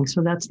healing.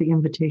 So that's the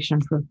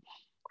invitation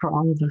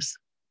all of us.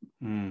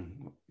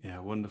 Yeah,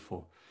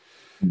 wonderful.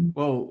 Mm.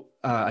 Well,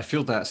 I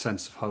feel that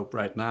sense of hope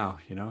right now,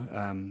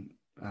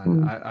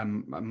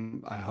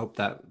 I hope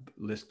that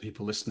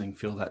people listening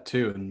feel that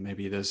too. And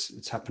maybe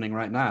it's happening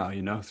right now,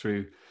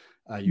 through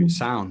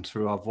sound,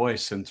 through our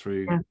voice, and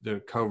through the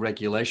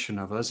co-regulation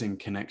of us in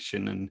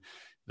connection, and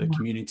the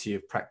community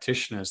of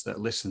practitioners that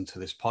listen to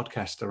this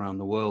podcast around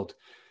the world.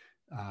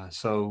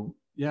 Also,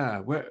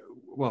 I'd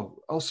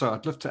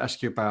love to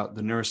ask you about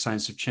the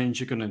neuroscience of change.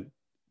 You're going to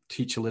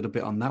teach a little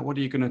bit on that. What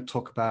are you going to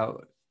talk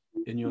about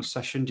in your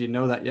session? Do you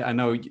know that yet? I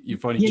know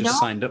you've only just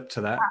signed up to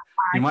that.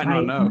 You might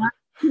not know. I'm not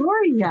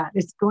sure yet.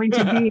 It's going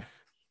to be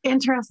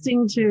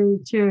interesting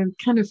to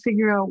kind of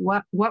figure out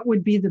what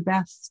would be the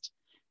best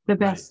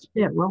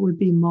fit, what would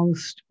be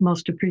most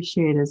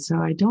appreciated. So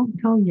I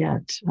don't know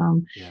yet.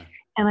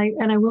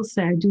 And I will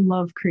say I do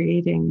love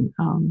creating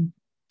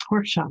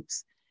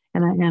workshops.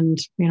 And I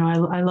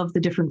love the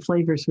different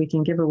flavors we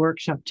can give a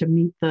workshop to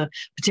meet the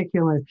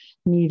particular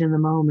need in the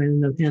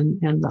moment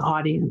and the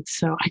audience.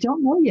 So I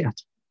don't know yet.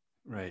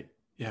 Right.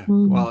 Yeah.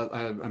 Well,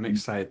 I'm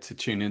excited to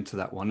tune into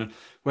that one. And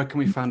where can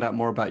we find out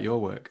more about your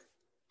work?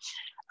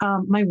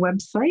 My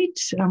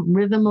website,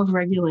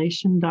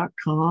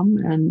 rhythmofregulation.com.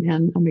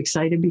 And I'm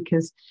excited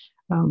because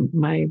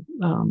my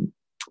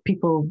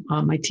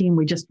team,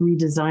 we just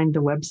redesigned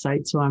the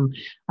website. So I'm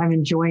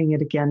enjoying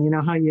it again. You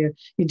know how you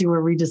do a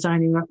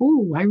redesigning,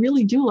 I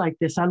really do like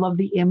this. I love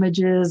the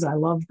images. I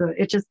love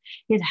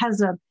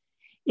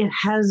it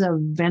has a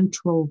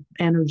ventral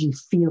energy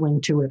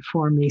feeling to it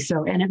for me.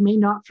 So, and it may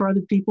not for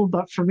other people,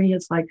 but for me,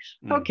 it's like,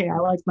 okay, I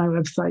like my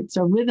website.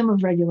 So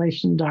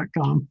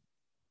rhythmofregulation.com.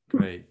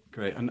 Great.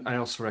 And I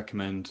also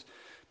recommend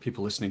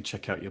people listening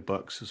check out your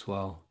books as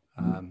well.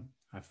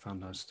 I've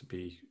found those to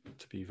be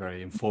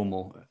very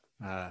informal,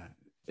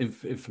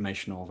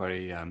 informational,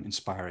 very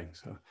inspiring.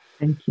 So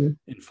thank you.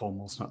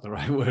 Informal is not the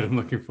right word I'm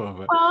looking for,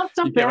 but it's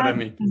not you get bad, what I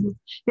mean.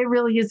 It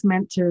really is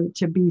meant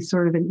to be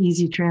sort of an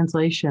easy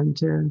translation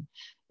to,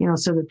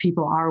 so that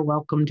people are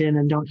welcomed in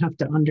and don't have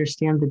to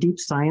understand the deep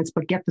science,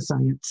 but get the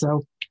science.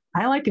 So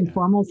I like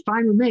informal. It's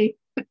fine with me.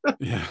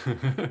 Yeah.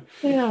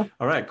 Yeah.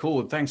 All right,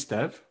 cool. Thanks,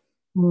 Deb.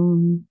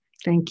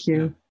 Thank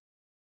you.